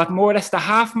 You've got more or less the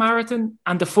half marathon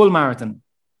and the full marathon.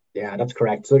 Yeah, that's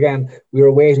correct. So again, we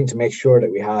were waiting to make sure that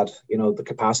we had, the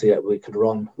capacity that we could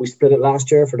run. We split it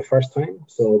last year for the first time.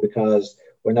 So because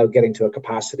we're now getting to a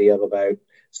capacity of about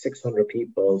 600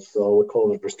 people. So with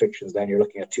COVID restrictions, then you're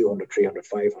looking at 200, 300,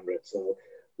 500. So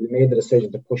we made the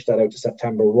decision to push that out to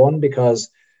September 1 because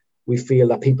we feel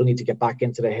that people need to get back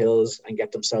into the hills and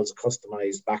get themselves accustomed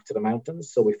back to the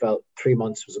mountains. So we felt 3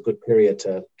 months was a good period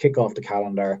to kick off the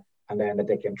calendar, and then that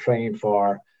they can train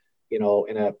for,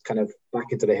 in a kind of back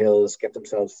into the hills, get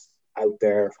themselves out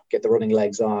there, get the running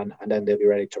legs on, and then they'll be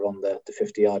ready to run the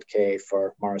 50 odd K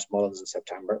for Morris Mullins in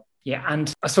September. Yeah,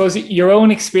 and I suppose your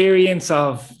own experience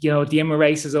of, the IMRA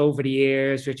races over the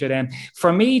years, Richard,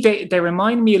 for me, they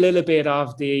remind me a little bit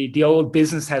of the old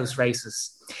business house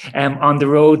races on the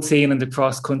road scene and the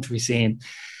cross-country scene.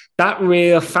 That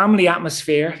real family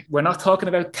atmosphere. We're not talking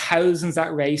about thousands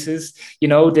at races,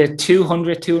 the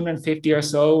 200, 250 or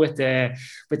so with the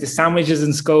sandwiches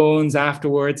and scones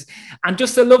afterwards, and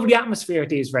just a lovely atmosphere at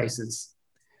these races.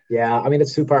 Yeah, I mean,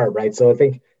 it's superb, right? So I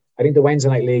think the Wednesday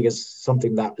night league is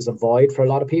something that is a void for a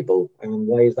lot of people. And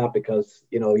why is that? Because,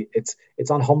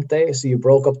 it's on hump day. So you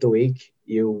broke up the week,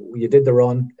 you did the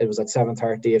run. It was at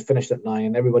 7:30, it finished at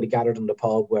 9. Everybody gathered in the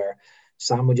pub where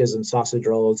sandwiches and sausage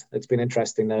rolls. It's been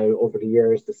interesting now over the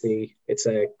years to see it's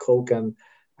a Coke and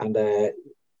the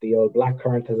old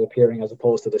blackcurrant is appearing as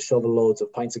opposed to the shovel loads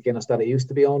of pints of Guinness that it used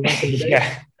to be owned back in the day.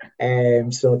 Yeah.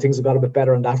 So things have got a bit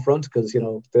better on that front because,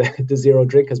 the zero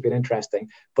drink has been interesting.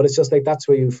 But it's just like that's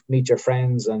where you meet your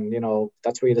friends and,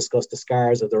 that's where you discuss the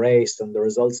scars of the race and the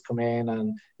results come in.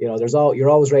 And, you're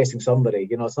always racing somebody.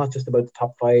 It's not just about the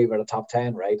top 5 or the top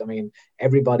 10, right? I mean,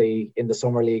 everybody in the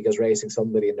summer league is racing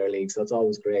somebody in their league. So it's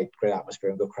always great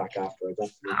atmosphere and good crack afterwards.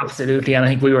 Absolutely. And I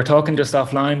think we were talking just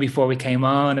offline before we came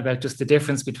on about just the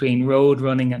difference between road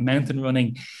running and mountain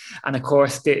running. And of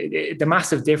course, the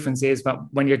massive difference is that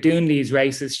when you're doing these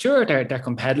races, sure, they're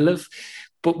competitive,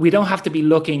 but we don't have to be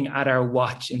looking at our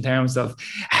watch in terms of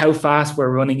how fast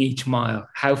we're running each mile,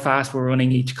 how fast we're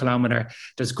running each kilometer.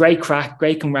 There's great crack,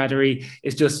 great camaraderie.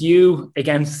 It's just you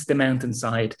against the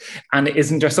mountainside. And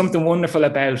isn't there something wonderful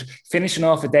about finishing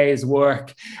off a day's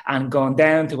work and going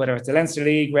down to whether it's a Leinster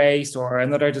League race or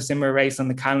another similar race on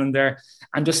the calendar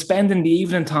and just spending the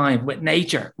evening time with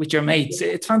nature, with your mates?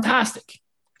 It's fantastic.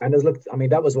 And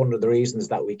that was one of the reasons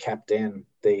that we kept in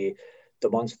the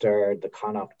Munster, the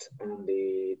Connacht, and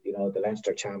the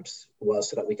Leinster champs, was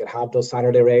so that we could have those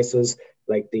Saturday races,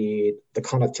 like the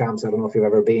Connacht champs. I don't know if you've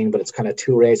ever been, but it's kind of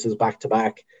 2 races back to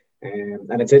back, and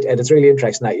it's really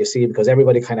interesting that you see, because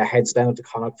everybody kind of heads down to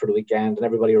Connacht for the weekend, and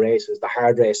everybody races the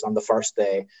hard race on the first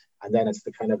day, and then it's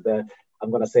the kind of the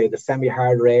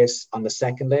semi-hard race on the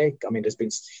second day. I mean, there's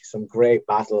been some great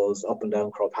battles up and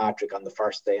down Crowpatrick on the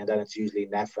first day, and then it's usually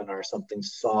Neffin or something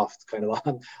soft kind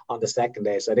of on the second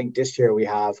day. So I think this year we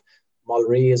have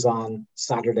Mulree is on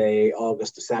Saturday,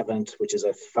 August the 7th, which is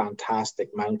a fantastic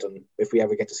mountain if we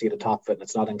ever get to see the top of it and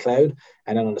it's not in cloud.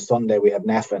 And then on the Sunday we have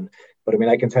Neffin. But I mean,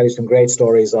 I can tell you some great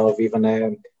stories of even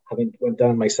having went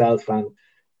down myself and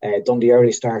done the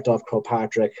early start off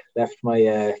Crowpatrick, left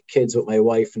my kids with my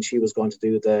wife, and she was going to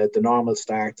do the normal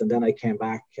start, and then I came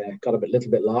back, got a little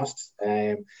bit lost,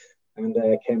 and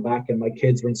came back, and my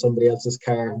kids were in somebody else's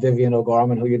car, Vivian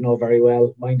O'Gorman, who you know very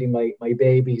well, minding my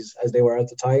babies as they were at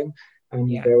the time, and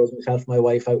there was myself and my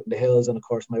wife out in the hills, and of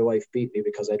course my wife beat me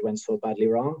because I'd went so badly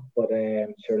wrong, but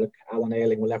sure, look, Alan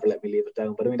Ailing will never let me leave it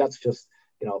down. But I mean, that's just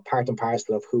part and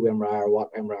parcel of who IMRA are,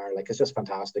 what IMRA are. Like, it's just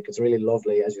fantastic. It's really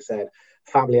lovely, as you said,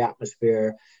 family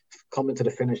atmosphere, coming to the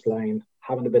finish line,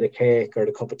 having a bit of cake or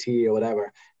the cup of tea or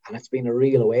whatever. And it's been a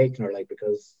real awakener, like,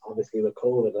 because obviously with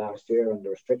COVID last year and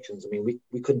the restrictions, I mean,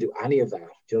 we couldn't do any of that.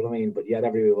 Do you know what I mean? But yet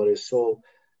everybody is so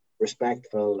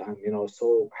respectful and,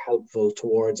 so helpful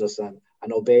towards us and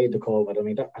obeyed the COVID. I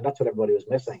mean, that's what everybody was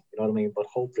missing. You know what I mean? But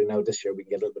hopefully now this year we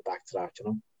can get a little bit back to that,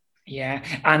 Yeah,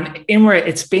 and IMRA,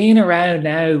 it's been around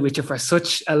now for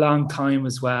such a long time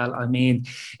as well. I mean,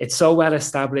 it's so well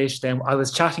established. I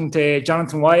was chatting to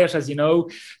Jonathan Wyatt, as you know,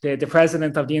 the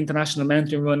president of the International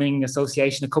Mountain Running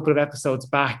Association, a couple of episodes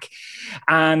back,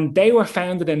 and they were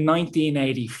founded in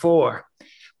 1984.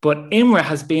 But IMRA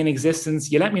has been in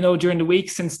existence, you let me know during the week,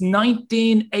 since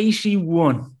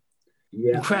 1981.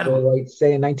 Yeah, incredible. So I'd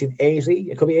say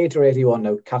 1980. It could be 80 or 81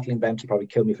 now. Kathleen Bent will probably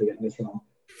kill me for getting this wrong.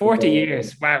 40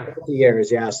 years, wow. 40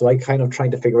 years, yeah. So I kind of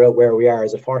trying to figure out where we are.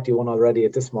 Is it 41 already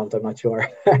at this month? I'm not sure.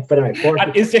 But anyway,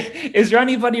 40. Is there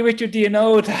anybody, Richard, do you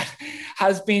know, that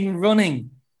has been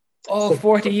running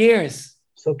 40 years?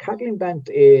 So Kathleen Bent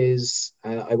is,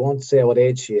 I won't say what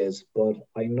age she is, but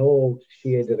I know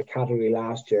she did a category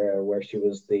last year where she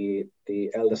was the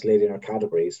eldest lady in her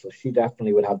category. So she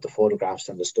definitely would have the photographs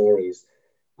and the stories.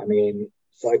 I mean,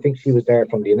 so I think she was there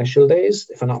from the initial days,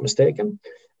 if I'm not mistaken.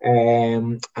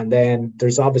 And then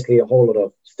there's obviously a whole lot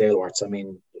of stalwarts. I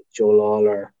mean, Joe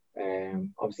Lawler,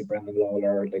 obviously Brendan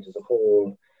Lawler, like there's a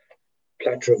whole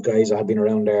plethora of guys that have been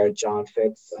around there, John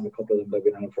Fitz, and a couple of them that have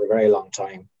been around for a very long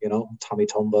time, Tommy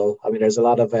Tumble. I mean, there's a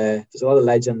lot of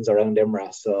legends around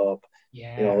IMRA. So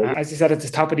Yeah, You know, as you said at the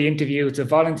top of the interview, it's a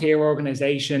volunteer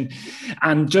organisation.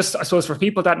 And just, I suppose, for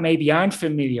people that maybe aren't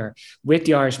familiar with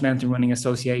the Irish Mountain Running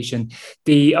Association,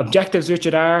 the objectives,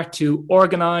 Richard, are to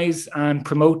organise and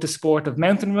promote the sport of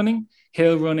mountain running,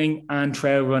 hill running and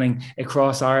trail running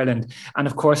across Ireland. And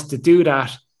of course, to do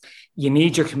that, you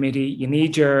need your committee, you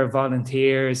need your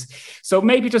volunteers. So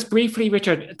maybe just briefly,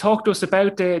 Richard, talk to us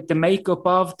about the makeup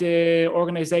of the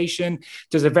organisation.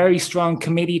 There's a very strong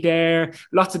committee there,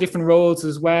 lots of different roles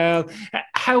as well.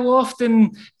 How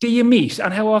often do you meet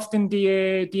and how often do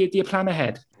you plan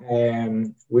ahead?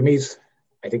 We meet,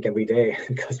 I think, every day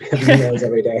because we have emails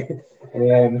every day.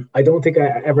 I don't think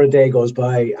ever a day goes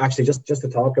by. Actually, just to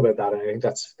talk about that, I think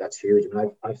that's huge. I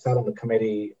mean, I've sat on the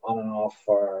committee on and off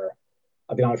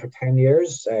I've been on it for 10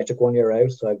 years. I took 1 year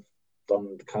out, so I've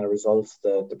done the kind of results,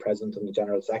 the president and the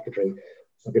general secretary.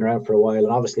 So I've been around for a while,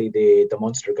 and obviously the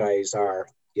Munster guys are,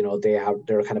 you know,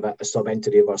 they're kind of a sub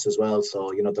entity of us as well.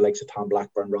 So, you know, the likes of Tom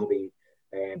Blackburn, Robbie,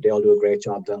 they all do a great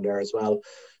job down there as well.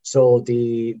 So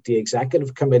the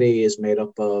executive committee is made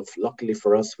up of, luckily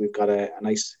for us, we've got a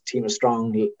nice team of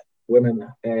strong women.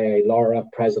 Laura,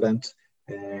 president,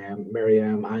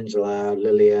 Miriam, Angela,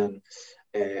 Lillian,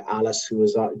 Alice, who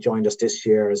has joined us this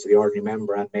year as the ordinary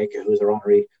member, and Mika, who's our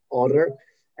honorary auditor.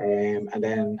 And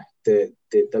then the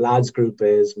lads group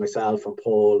is myself and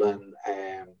Paul and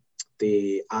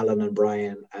the Alan and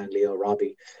Brian and Leo,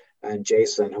 Robbie and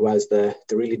Jason, who has the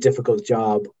really difficult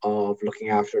job of looking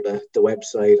after the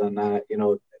website. And, you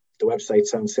know, the website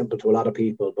sounds simple to a lot of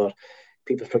people, but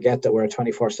people forget that we're a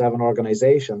 24/7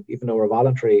 organization. Even though we're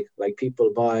voluntary, like,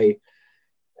 people buy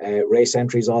race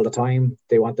entries all the time.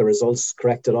 They want the results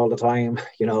corrected all the time.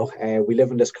 You know, we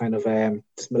live in this kind of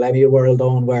this millennial world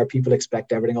where people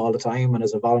expect everything all the time. And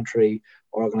as a voluntary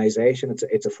organization,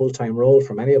 it's a full-time role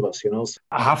for many of us, you know.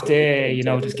 I have to, you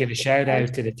know, just give a shout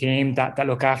out to the team that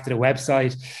look after the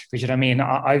website, Richard. I mean,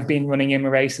 I've been running IMMA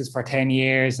races for 10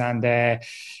 years and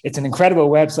it's an incredible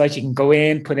website. You can go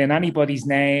in, put in anybody's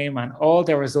name and all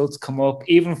their results come up.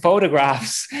 Even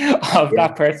photographs of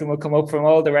that person will come up from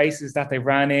all the races that they've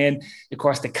ran in. Of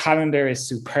course, the calendar is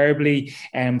superbly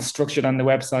structured on the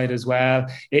website as well.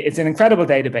 It's an incredible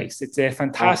database. It's a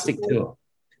fantastic tool.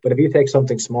 But if you take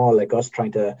something small like us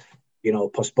trying to, you know,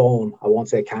 postpone, I won't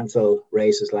say cancel,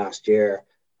 races last year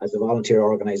as a volunteer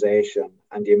organisation,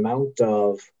 and the amount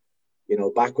of, you know,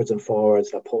 backwards and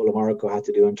forwards that Paul Americo had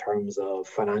to do in terms of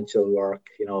financial work,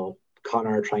 you know,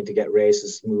 Connor trying to get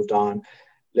races moved on,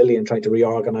 Lillian trying to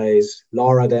reorganize,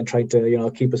 Laura then trying to, you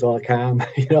know, keep us all calm.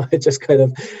 You know, it just kind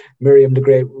of, Miriam, the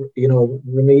great, you know,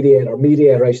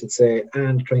 mediator, I should say,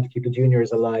 and trying to keep the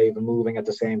juniors alive and moving at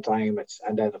the same time.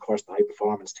 And then, of course, the high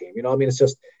performance team. You know, I mean,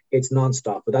 it's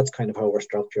nonstop, but that's kind of how we're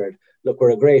structured. Look,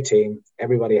 we're a great team.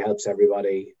 Everybody helps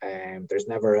everybody. There's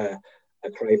never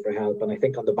a cry for help. And I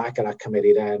think on the back of that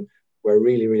committee, then, we're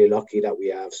really, really lucky that we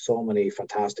have so many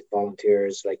fantastic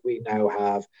volunteers. Like, we now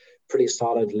have pretty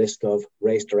solid list of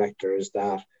race directors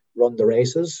that run the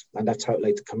races, and that's how,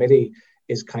 like, the committee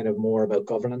is kind of more about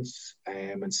governance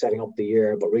and setting up the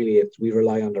year, but really we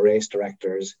rely on the race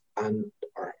directors and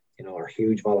our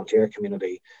huge volunteer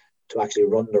community to actually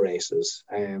run the races.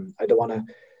 I don't want to,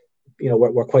 you know,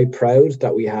 we're quite proud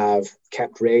that we have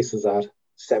kept races at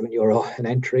 €7 an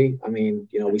entry. I mean,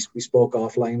 you know, we spoke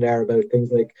offline there about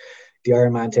things like the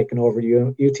Ironman taking over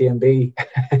UTMB.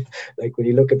 Like, when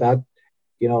you look at that,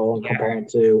 you know, and comparing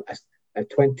to a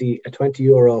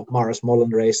 €20 Morris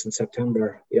Mullen race in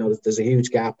September, you know, there's a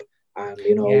huge gap. And,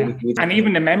 you know, and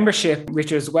even the membership,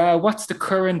 Richard, as well. What's the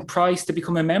current price to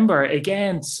become a member?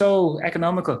 Again, so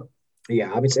economical.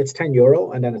 Yeah, I mean, it's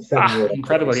 €10 and then it's €7.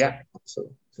 Incredible, yeah. So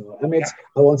I mean,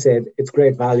 I won't say it's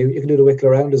great value. You can do the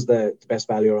Wicklow Round as the best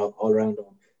value all around.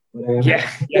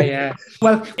 Yeah.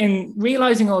 Well, in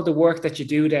realizing all the work that you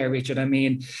do there, Richard, I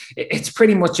mean, it's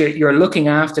pretty much you're looking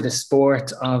after the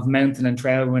sport of mountain and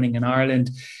trail running in Ireland,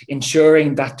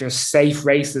 ensuring that there's safe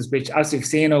races, which, as we've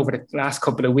seen over the last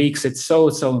couple of weeks, it's so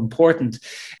important.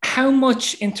 How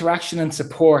much interaction and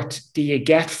support do you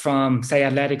get from, say,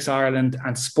 Athletics Ireland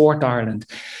and Sport Ireland?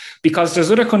 Because there's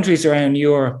other countries around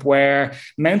Europe where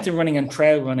mountain running and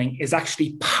trail running is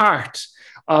actually part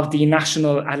of the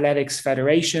national athletics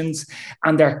federations,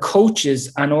 and their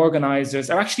coaches and organisers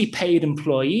are actually paid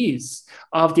employees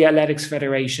of the Athletics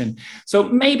Federation. So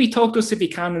maybe talk to us, if you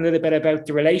can, a little bit about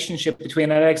the relationship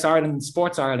between Athletics Ireland and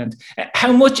Sports Ireland.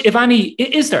 How much, if any,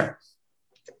 is there?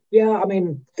 Yeah, I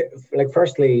mean, like,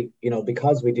 firstly, you know,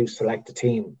 because we do select a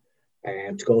team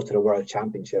to go to the World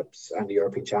Championships and the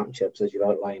European Championships, as you've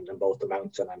outlined, in both the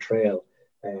mountain and trail,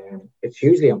 it's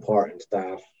hugely important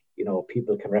that, you know,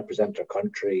 people can represent their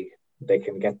country. They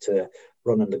can get to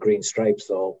running the green stripes.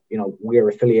 So, we're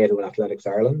affiliated with Athletics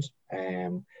Ireland.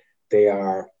 They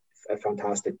are a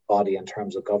fantastic body in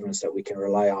terms of governance that we can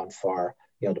rely on for,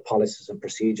 the policies and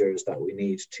procedures that we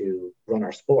need to run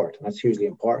our sport. And that's hugely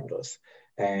important to us.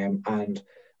 And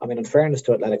I mean, in fairness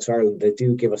to Athletics Ireland, they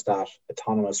do give us that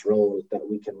autonomous role that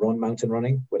we can run mountain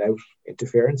running without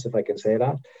interference, if I can say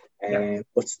that.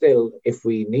 But still, if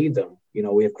we need them,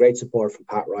 we have great support from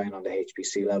Pat Ryan on the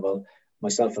HPC level.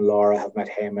 Myself and Laura have met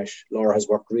Hamish. Laura has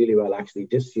worked really well actually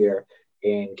this year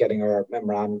in getting our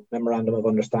memorandum of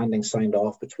understanding signed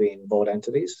off between both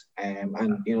entities. And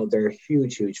they're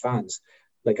huge fans.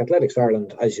 Like Athletics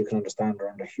Ireland, as you can understand, are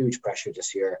under huge pressure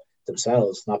this year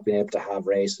themselves, not being able to have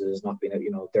races, not being,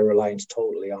 they're reliant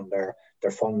totally on their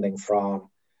funding from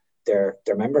their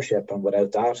membership. And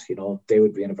without that, they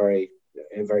would be in a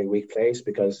very weak place,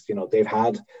 because, they've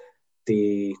had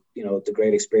the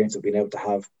great experience of being able to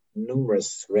have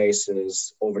numerous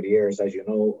races over the years, as you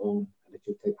know, that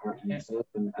you take part in yourself.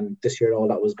 And this year, all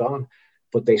that was gone.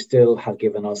 But they still have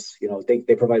given us,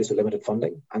 they provide us with limited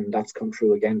funding, and that's come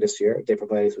true again this year. They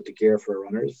provide us with the gear for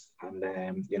runners, and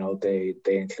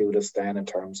they include us then in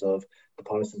terms of the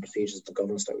policy and procedures, the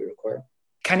governance that we require.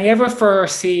 Can you ever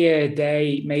foresee a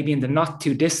day, maybe in the not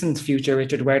too distant future,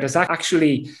 Richard, where there's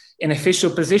actually an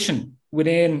official position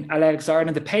within Athletics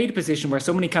Ireland, a paid position where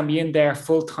somebody can be in there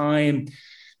full time,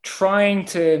 trying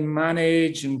to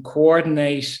manage and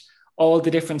coordinate all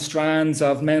the different strands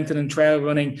of mountain and trail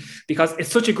running, because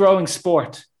it's such a growing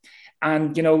sport,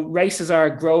 and races are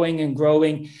growing,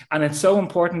 and it's so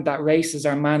important that races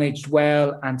are managed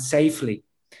well and safely.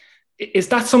 Is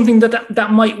that something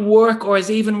that might work, or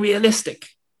is even realistic?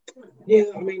 Yeah,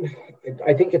 I mean,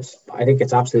 I think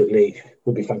it's absolutely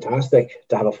would be fantastic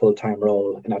to have a full-time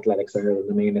role in Athletics Ireland.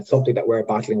 I mean, it's something that we're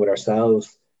battling with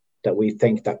ourselves, that we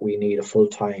think that we need a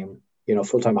full-time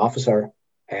officer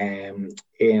in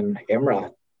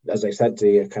IMRA. As I said to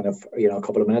you kind of, a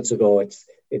couple of minutes ago, it's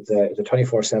a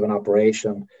 24/7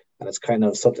 operation, and it's kind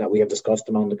of something that we have discussed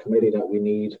among the committee, that we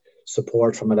need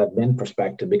support from an admin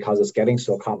perspective, because it's getting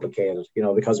so complicated,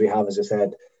 because we have, as I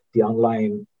said, the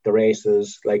online, the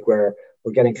races, like we're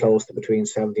getting close to between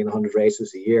 70 and 100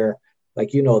 races a year.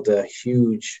 Like, the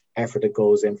huge effort that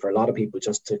goes in for a lot of people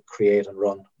just to create and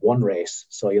run one race.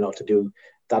 So, to do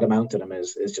that amount of them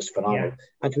is just phenomenal. Yeah.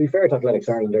 And to be fair to Athletics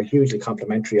Ireland, they're hugely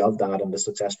complimentary of that and the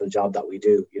successful job that we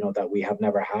do, that we have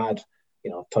never had,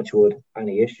 touch wood,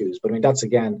 any issues. But I mean, that's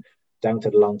again down to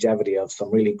the longevity of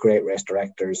some really great race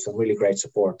directors, some really great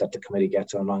support that the committee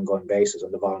gets on an ongoing basis,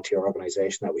 and the volunteer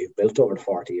organisation that we've built over the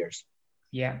 40 years.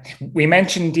 Yeah, we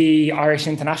mentioned the Irish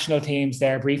international teams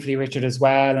there briefly, Richard, as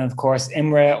well. And of course,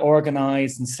 IMRA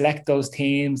organise and select those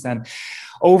teams. And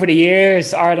over the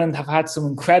years, Ireland have had some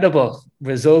incredible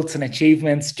results and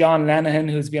achievements. John Lenihan,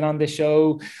 who's been on the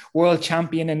show, world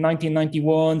champion in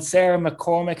 1991. Sarah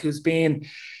McCormick, who's been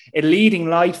a leading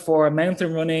light for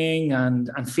mountain running and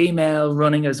female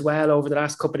running as well over the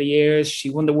last couple of years. She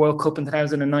won the World Cup in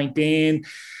 2019.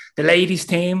 The ladies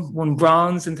team won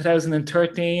bronze in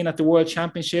 2013 at the World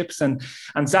Championships. And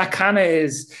Zach Hanna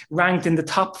is ranked in the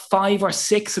top 5 or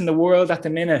 6 in the world at the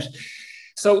minute.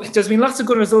 So there's been lots of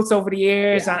good results over the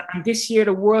years. Yeah. And this year,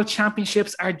 the World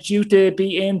Championships are due to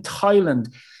be in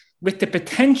Thailand, with the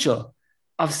potential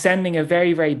of sending a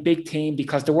very, very big team,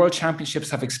 because the World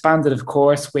Championships have expanded, of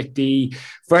course, with the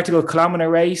vertical kilometer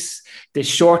race, the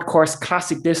short course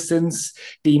classic distance,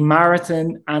 the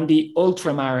marathon and the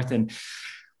ultra marathon.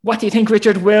 What do you think,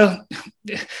 Richard? Will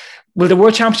the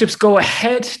World Championships go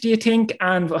ahead, do you think?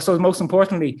 And so most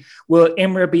importantly, will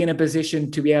IMRA be in a position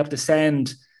to be able to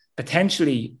send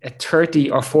potentially a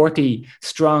 30 or 40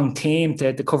 strong team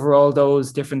to cover all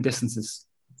those different distances?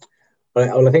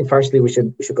 Well, I think firstly we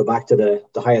should go back to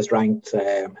the highest ranked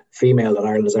female that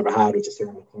Ireland has ever had, which is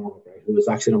Sarah McCormick, who was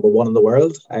actually number 1 in the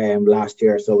world last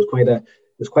year. So it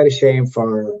was quite a shame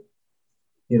for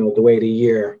the way the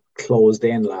year closed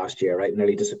in last year, right?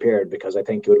 Nearly disappeared, because I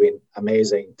think it would have been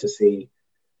amazing to see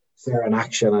Sarah in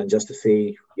action and just to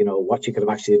see what she could have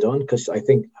actually done, because I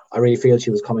really feel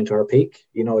she was coming to her peak.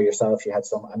 Yourself, she had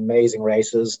some amazing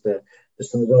races. The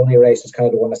Snowdonia race is kind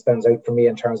of the one that stands out for me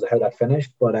in terms of how that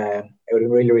finished, but it would have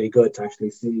been really, really good to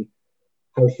actually see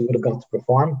how she would have got to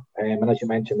perform. And as you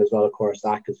mentioned as well, of course,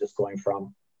 Zach is just going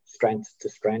from strength to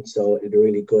strength. So it'd be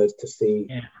really good to see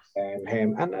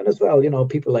him, and as well,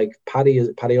 people like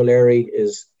Paddy O'Leary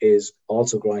is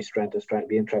also growing strength to strength. It'd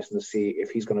be interesting to see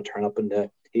if he's going to turn up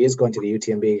he is going to the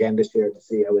UTMB again this year, to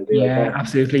see how he'll do. Yeah,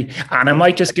 absolutely. And I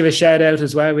might just give a shout out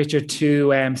as well, Richard,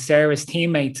 to Sarah's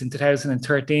teammates in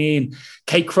 2013,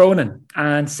 Kate Cronin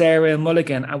and Sarah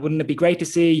Mulligan. And wouldn't it be great to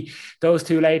see those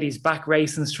two ladies back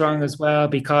racing strong as well?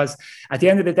 Because at the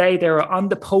end of the day, they were on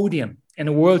the podium in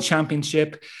a world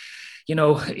championship,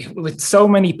 with so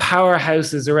many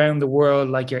powerhouses around the world,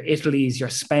 like your Italys, your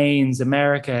Spains,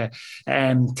 America,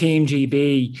 Team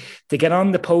GB, to get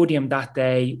on the podium that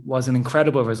day was an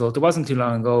incredible result. It wasn't too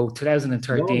long ago,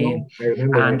 2013.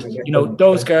 And,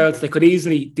 those girls, they could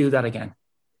easily do that again.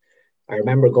 I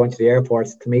remember going to the airport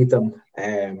to meet them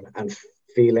and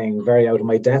feeling very out of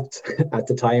my depth at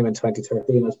the time in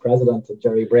 2013 as president. And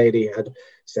Jerry Brady had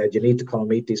said, you need to come and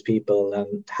meet these people,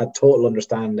 and had total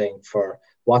understanding for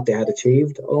what they had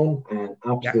achieved, and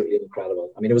absolutely incredible.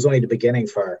 I mean, it was only the beginning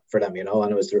for them, and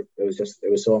it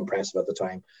was so impressive at the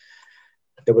time.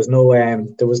 There was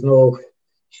no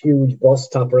huge bus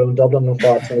stop around Dublin,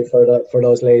 unfortunately, for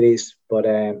those ladies, but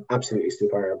absolutely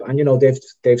superb. And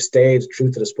they've stayed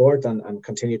true to the sport and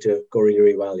continue to go really,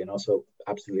 really well. So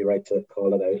absolutely right to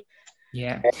call it out.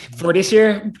 Yeah. For this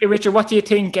year, Richard, what do you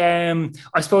think?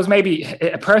 I suppose maybe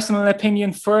a personal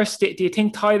opinion first. Do you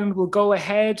think Thailand will go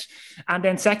ahead? And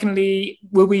then secondly,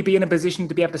 will we be in a position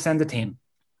to be able to send a team?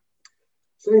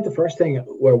 So I think the first thing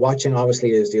we're watching,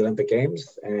 obviously, is the Olympic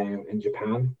Games in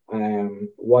Japan.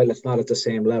 While it's not at the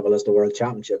same level as the World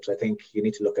Championships, I think you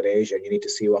need to look at Asia and you need to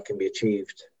see what can be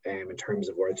achieved in terms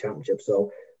of World Championships.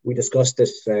 So we discussed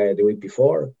this the week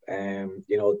before,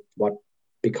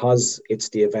 because it's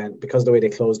the event, because the way they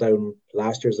closed down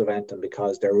last year's event, and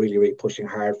because they're really, really pushing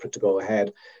hard for it to go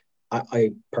ahead,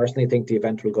 I personally think the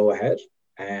event will go ahead.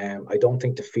 I don't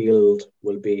think the field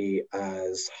will be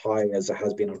as high as it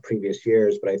has been on previous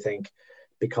years, but I think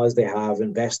because they have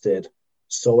invested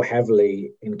so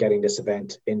heavily in getting this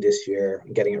event in this year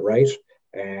and getting it right,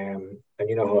 and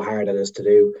you know how hard it is to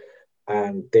do,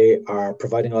 and they are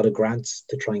providing a lot of grants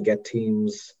to try and get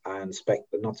teams and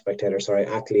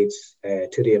athletes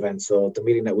to the event. So the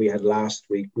meeting that we had last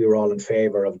week, we were all in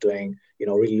favour of doing,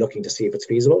 really looking to see if it's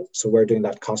feasible. So we're doing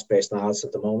that cost-based analysis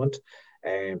at the moment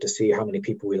to see how many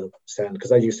people we'll send.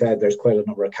 Because as you said, there's quite a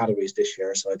number of categories this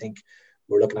year. So I think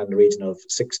we're looking at the region of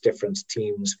 6 different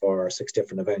teams for 6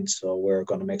 different events. So we're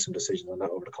going to make some decisions on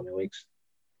that over the coming weeks.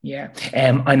 Yeah,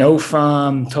 I know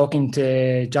from talking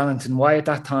to Jonathan Wyatt at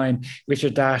that time,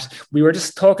 Richard, that we were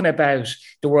just talking about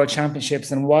the World Championships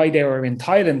and why they were in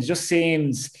Thailand. It just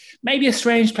seems maybe a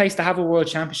strange place to have a World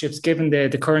Championships given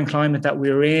the current climate that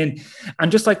we're in.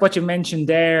 And just like what you mentioned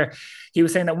there, he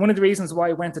was saying that one of the reasons why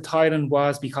he went to Thailand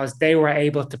was because they were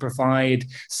able to provide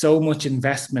so much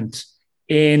investment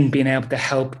in being able to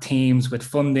help teams with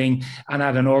funding and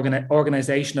at an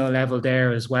organizational level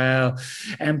there as well.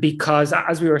 And because,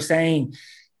 as we were saying,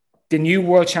 the new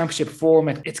World Championship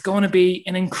format, it's going to be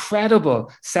an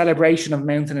incredible celebration of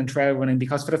mountain and trail running,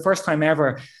 because for the first time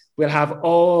ever, we'll have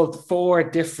all 4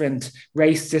 different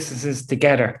race distances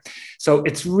together. So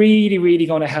it's really, really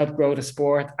going to help grow the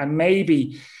sport and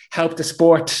maybe help the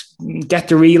sport get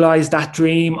to realize that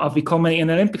dream of becoming an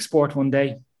Olympic sport one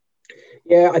day.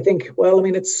 Yeah, I think,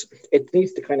 it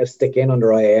needs to kind of stick in under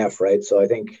IAF, right? So I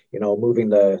think, moving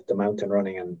the mountain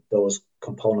running and those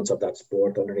components of that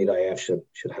sport underneath IAF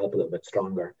should help a little bit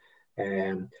stronger.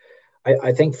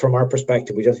 I think from our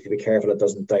perspective, we just need to be careful it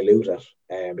doesn't dilute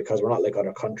it, because we're not like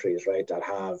other countries, right, that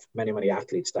have many, many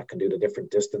athletes that can do the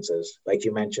different distances. Like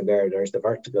you mentioned there's the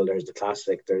vertical, there's the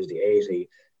classic, there's the 80.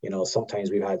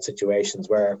 Sometimes we've had situations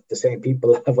where the same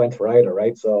people have went for either,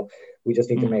 right? So we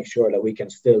just need to make sure that we can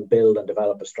still build and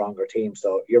develop a stronger team.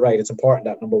 So you're right, it's important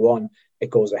that, number one, it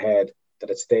goes ahead,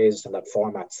 that it stays in that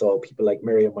format. So people like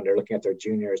Miriam, when they're looking at their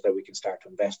juniors, that we can start to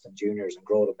invest in juniors and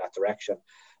grow them that direction.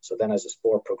 So then as the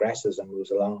sport progresses and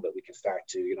moves along, that we can start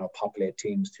to, populate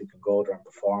teams who can go there and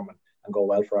perform and go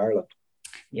well for Ireland.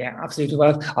 Yeah, absolutely.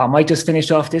 Well, I might just finish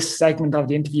off this segment of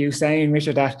the interview saying,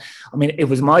 Richard, that, it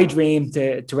was my dream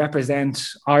to represent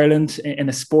Ireland in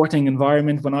a sporting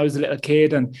environment when I was a little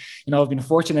kid. And, I've been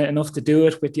fortunate enough to do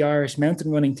it with the Irish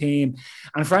mountain running team.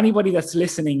 And for anybody that's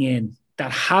listening in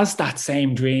that has that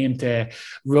same dream to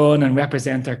run and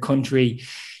represent their country,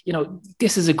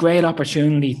 this is a great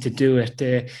opportunity to do it,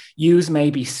 to use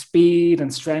maybe speed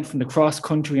and strength from the cross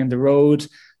country and the road,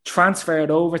 transfer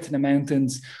it over to the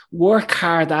mountains, work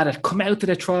hard at it, come out to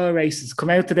the trial races,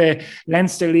 come out to the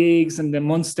Leinster Leagues and the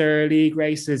Munster League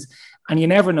races, And you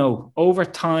never know, over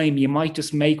time, you might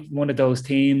just make one of those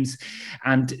teams.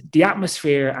 And the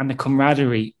atmosphere and the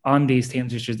camaraderie on these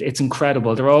teams, it's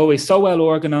incredible. They're always so well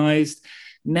organized,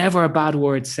 never a bad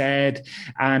word said.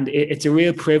 And it's a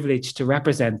real privilege to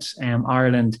represent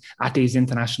Ireland at these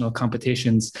international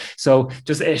competitions. So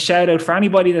just a shout out for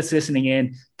anybody that's listening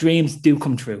in, dreams do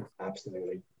come true.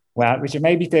 Absolutely. Well, Richard,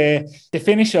 maybe to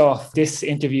finish off this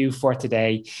interview for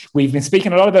today, we've been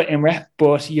speaking a lot about IMRA,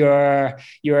 but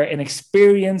you're an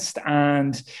experienced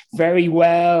and very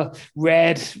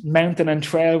well-read mountain and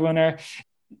trail runner.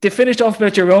 To finish off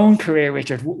about your own career,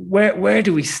 Richard, where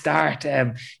do we start?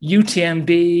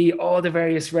 UTMB, all the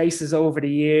various races over the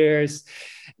years.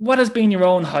 What has been your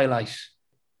own highlight?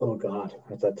 Oh God,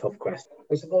 that's a tough question.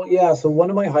 I suppose, yeah. So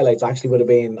one of my highlights actually would have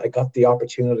been I got the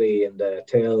opportunity in the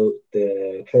Trail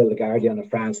de Gardien in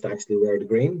France to actually wear the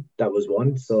green. That was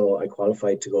one. So I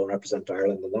qualified to go and represent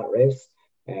Ireland in that race,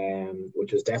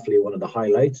 which was definitely one of the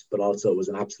highlights. But also it was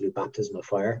an absolute baptism of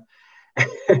fire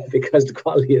because the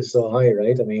quality is so high,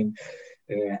 right? I mean,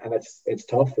 and it's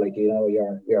tough. Like, you know,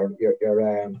 you're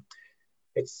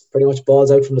it's pretty much balls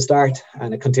out from the start,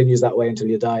 and it continues that way until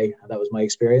you die. And that was my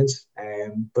experience.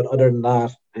 But other than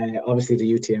that, obviously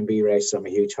the UTMB race, I'm a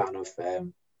huge fan of.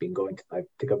 Been going. I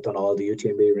think I've done all the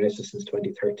UTMB races since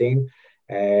 2013.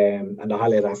 And the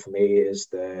highlight of that for me is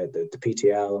the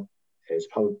PTL is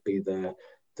probably the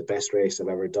best race I've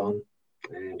ever done.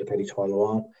 The Petit Trois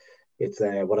Loin. It's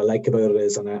what I like about it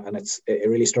is, and it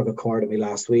really struck a chord with me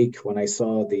last week when I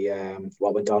saw the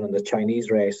what went on in the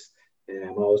Chinese race.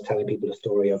 I'm always telling people the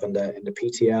story of in the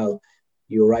PTL,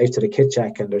 you arrive to the kit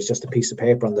check and there's just a piece of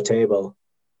paper on the table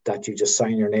that you just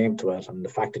sign your name to it. And the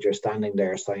fact that you're standing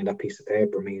there signing that piece of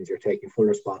paper means you're taking full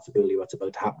responsibility what's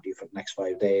about to happen to you for the next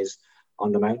 5 days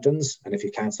on the mountains. And if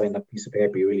you can't sign that piece of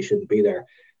paper, you really shouldn't be there.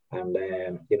 And,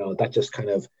 you know, that just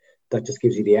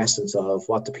gives you the essence of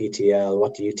what the PTL,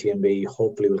 what the UTMB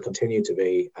hopefully will continue to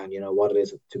be. And, you know, what it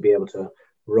is to be able to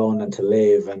run and to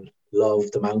live and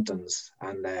love the mountains.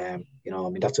 And you know, I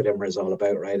mean, that's what IMRA is all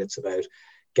about, right? It's about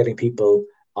getting people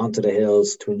onto the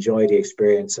hills to enjoy the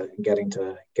experience and getting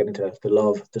to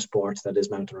love the sport that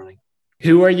is mountain running.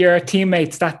 Who were your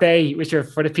teammates that day,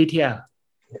 Richard, for the PTL?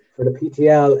 For the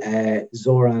PTL,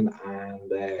 Zoran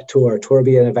and Tour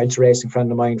be an adventure racing friend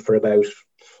of mine for about,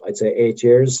 I'd say, 8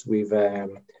 years. We've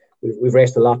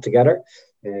raced a lot together.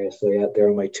 So yeah, they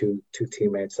were my two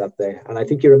teammates that day. And I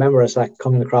think you remember us like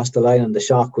coming across the line and the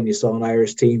shock when you saw an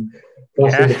Irish team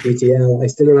crossing the PTL. I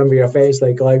still remember your face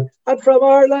like going, "I'm from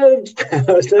Ireland."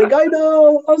 I was like, "I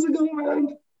know, how's it going,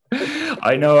 man?"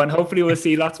 I know, and hopefully we'll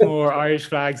see lots more Irish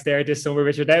flags there this summer,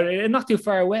 Richard. Not too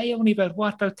far away, only about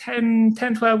 10,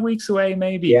 12 weeks away,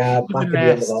 maybe. Yeah, back in the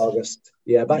end of August.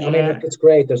 Yeah, I mean, it's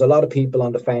great. There's a lot of people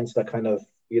on the fence that kind of,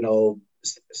 you know,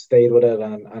 stayed with it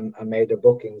and made their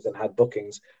bookings and had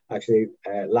bookings. Actually,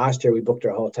 last year we booked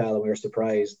our hotel and we were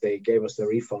surprised. They gave us a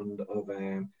refund of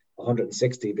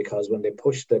 160 because when they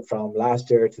pushed it from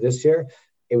last year to this year,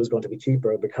 it was going to be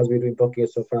cheaper because we'd been booking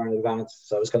it so far in advance.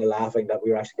 So I was kind of laughing that we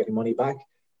were actually getting money back.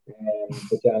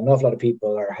 But yeah, an awful lot of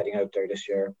people are heading out there this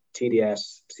year.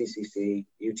 TDS, CCC,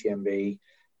 UTMB,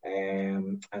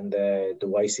 and the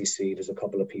YCC. There's a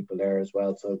couple of people there as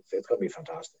well. So it's going to be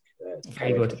fantastic.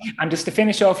 Very good. And just to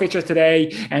finish off, Richard,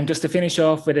 today, and just to finish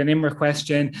off with an IMRA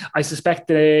question, I suspect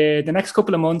the next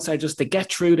couple of months are just to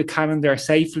get through the calendar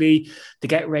safely, to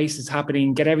get races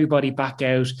happening, get everybody back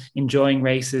out enjoying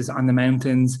races on the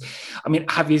mountains. I mean,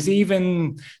 have you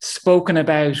even spoken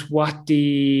about what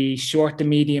the short to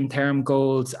medium term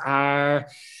goals are?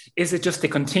 Is it just to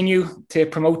continue to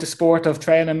promote the sport of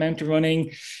trail and mountain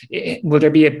running? Will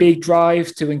there be a big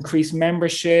drive to increase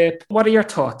membership? What are your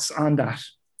thoughts on that?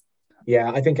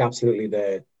 Yeah, I think absolutely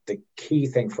the key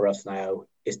thing for us now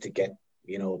is to get,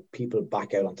 you know, people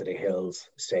back out onto the hills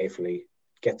safely,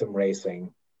 get them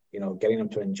racing, you know, getting them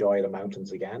to enjoy the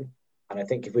mountains again. And I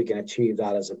think if we can achieve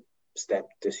that as a step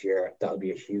this year, that'll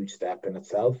be a huge step in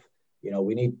itself. You know,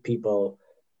 we need people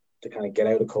to kind of get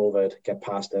out of COVID, get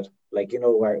past it. Like, you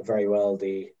know, very well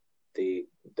the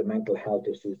mental health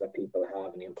issues that people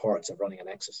have and the importance of running and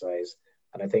exercise.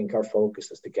 And I think our focus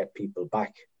is to get people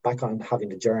back on having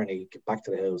the journey, get back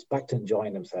to the hills, back to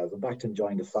enjoying themselves and back to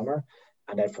enjoying the summer.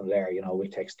 And then from there, you know,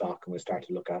 we'll take stock and we'll start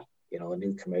to look at, you know, a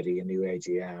new committee, a new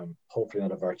AGM, hopefully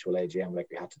not a virtual AGM like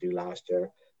we had to do last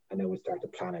year. And then we'll start to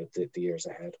plan out the years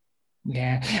ahead.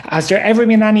 Yeah. Has there ever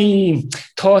been any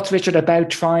thoughts, Richard, about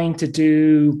trying to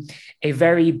do a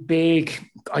very big,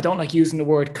 I don't like using the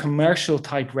word commercial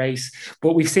type race,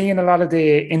 but we've seen a lot of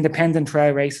the independent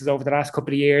trail races over the last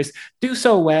couple of years do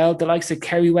so well, the likes of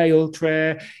Kerryway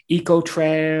Ultra, Eco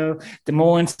Trail, the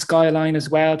Moran Skyline as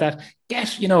well, that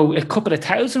get, you know, a couple of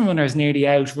thousand runners nearly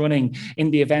out running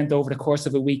in the event over the course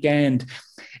of a weekend.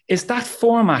 Is that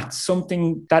format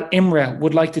something that IMRA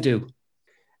would like to do?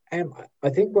 I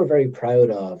think we're very proud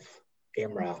of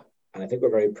IMRA, and I think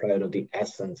we're very proud of the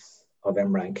essence of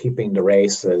IMRA and keeping the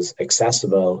races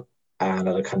accessible and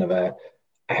at a kind of a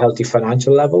healthy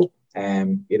financial level.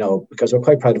 You know, because we're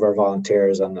quite proud of our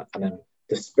volunteers, and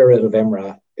the spirit of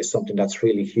IMRA is something that's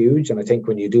really huge. And I think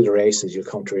when you do the races, you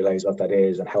come to realize what that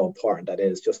is and how important that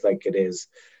is, just like it is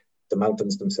the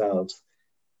mountains themselves.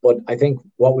 But I think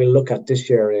what we'll look at this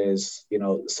year is, you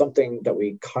know, something that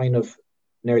we kind of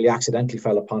nearly accidentally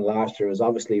fell upon last year is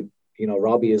obviously, you know,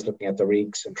 Robbie is looking at the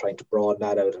Reeks and trying to broaden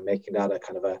that out and making that a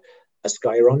kind of a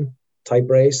sky run type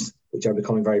race, which are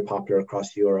becoming very popular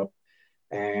across Europe.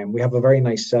 And we have a very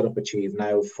nice setup achieved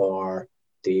now for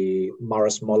the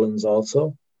Morris Mullins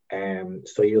also.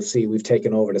 So you'll see we've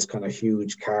taken over this kind of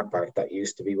huge car park that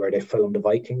used to be where they filmed the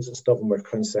Vikings and stuff. And we're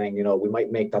kind of saying, you know, we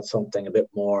might make that something a bit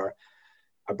more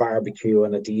a barbecue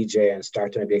and a DJ and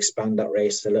start to maybe expand that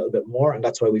race a little bit more. And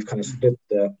that's why we've kind of split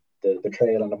the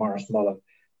trail and the Morris Mullen.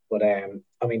 But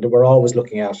I mean, we're always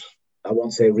looking at, I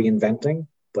won't say reinventing,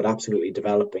 but absolutely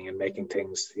developing and making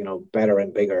things, you know, better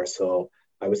and bigger. So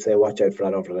I would say watch out for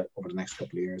that over the next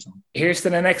couple of years. Here's to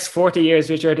the next 40 years,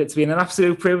 Richard. It's been an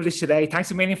absolute privilege today.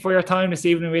 Thanks a million for your time this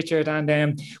evening, Richard.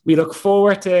 And we look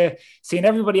forward to seeing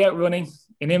everybody out running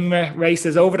in IMRA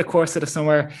races over the course of the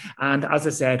summer. And as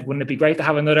I said, wouldn't it be great to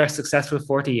have another successful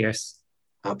 40 years?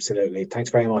 Absolutely.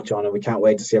 Thanks very much, John. And we can't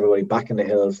wait to see everybody back in the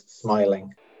hills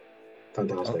smiling.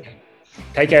 Fantastic. Okay.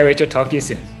 Take care, Richard. Talk to you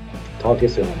soon. Talk to you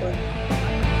soon. Bye.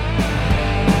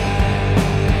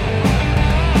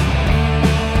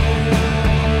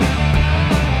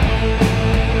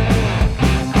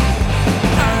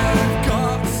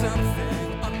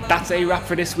 That's a wrap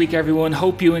for this week, everyone.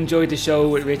 Hope you enjoyed the show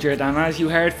with Richard. And as you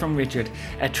heard from Richard,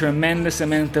 a tremendous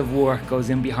amount of work goes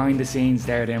in behind the scenes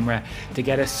there at IMRA to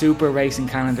get a super racing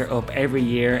calendar up every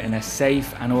year in a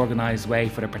safe and organised way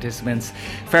for the participants.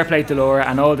 Fair play to Laura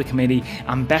and all the committee,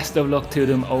 and best of luck to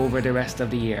them over the rest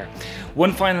of the year.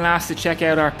 One final ask to check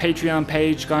out our Patreon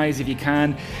page, guys, if you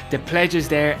can. The pledges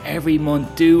there every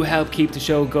month do help keep the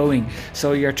show going.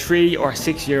 So your €3 or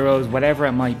 €6, whatever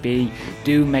it might be,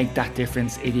 do make that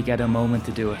difference if you get a moment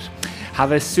to do it.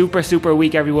 Have a super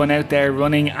week, everyone out there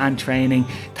running and training.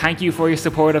 Thank you for your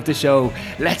support of the show.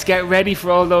 Let's get ready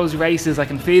for all those races. I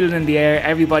can feel it in the air.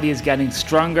 Everybody is getting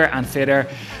stronger and fitter.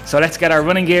 So let's get our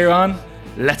running gear on.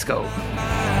 Let's go.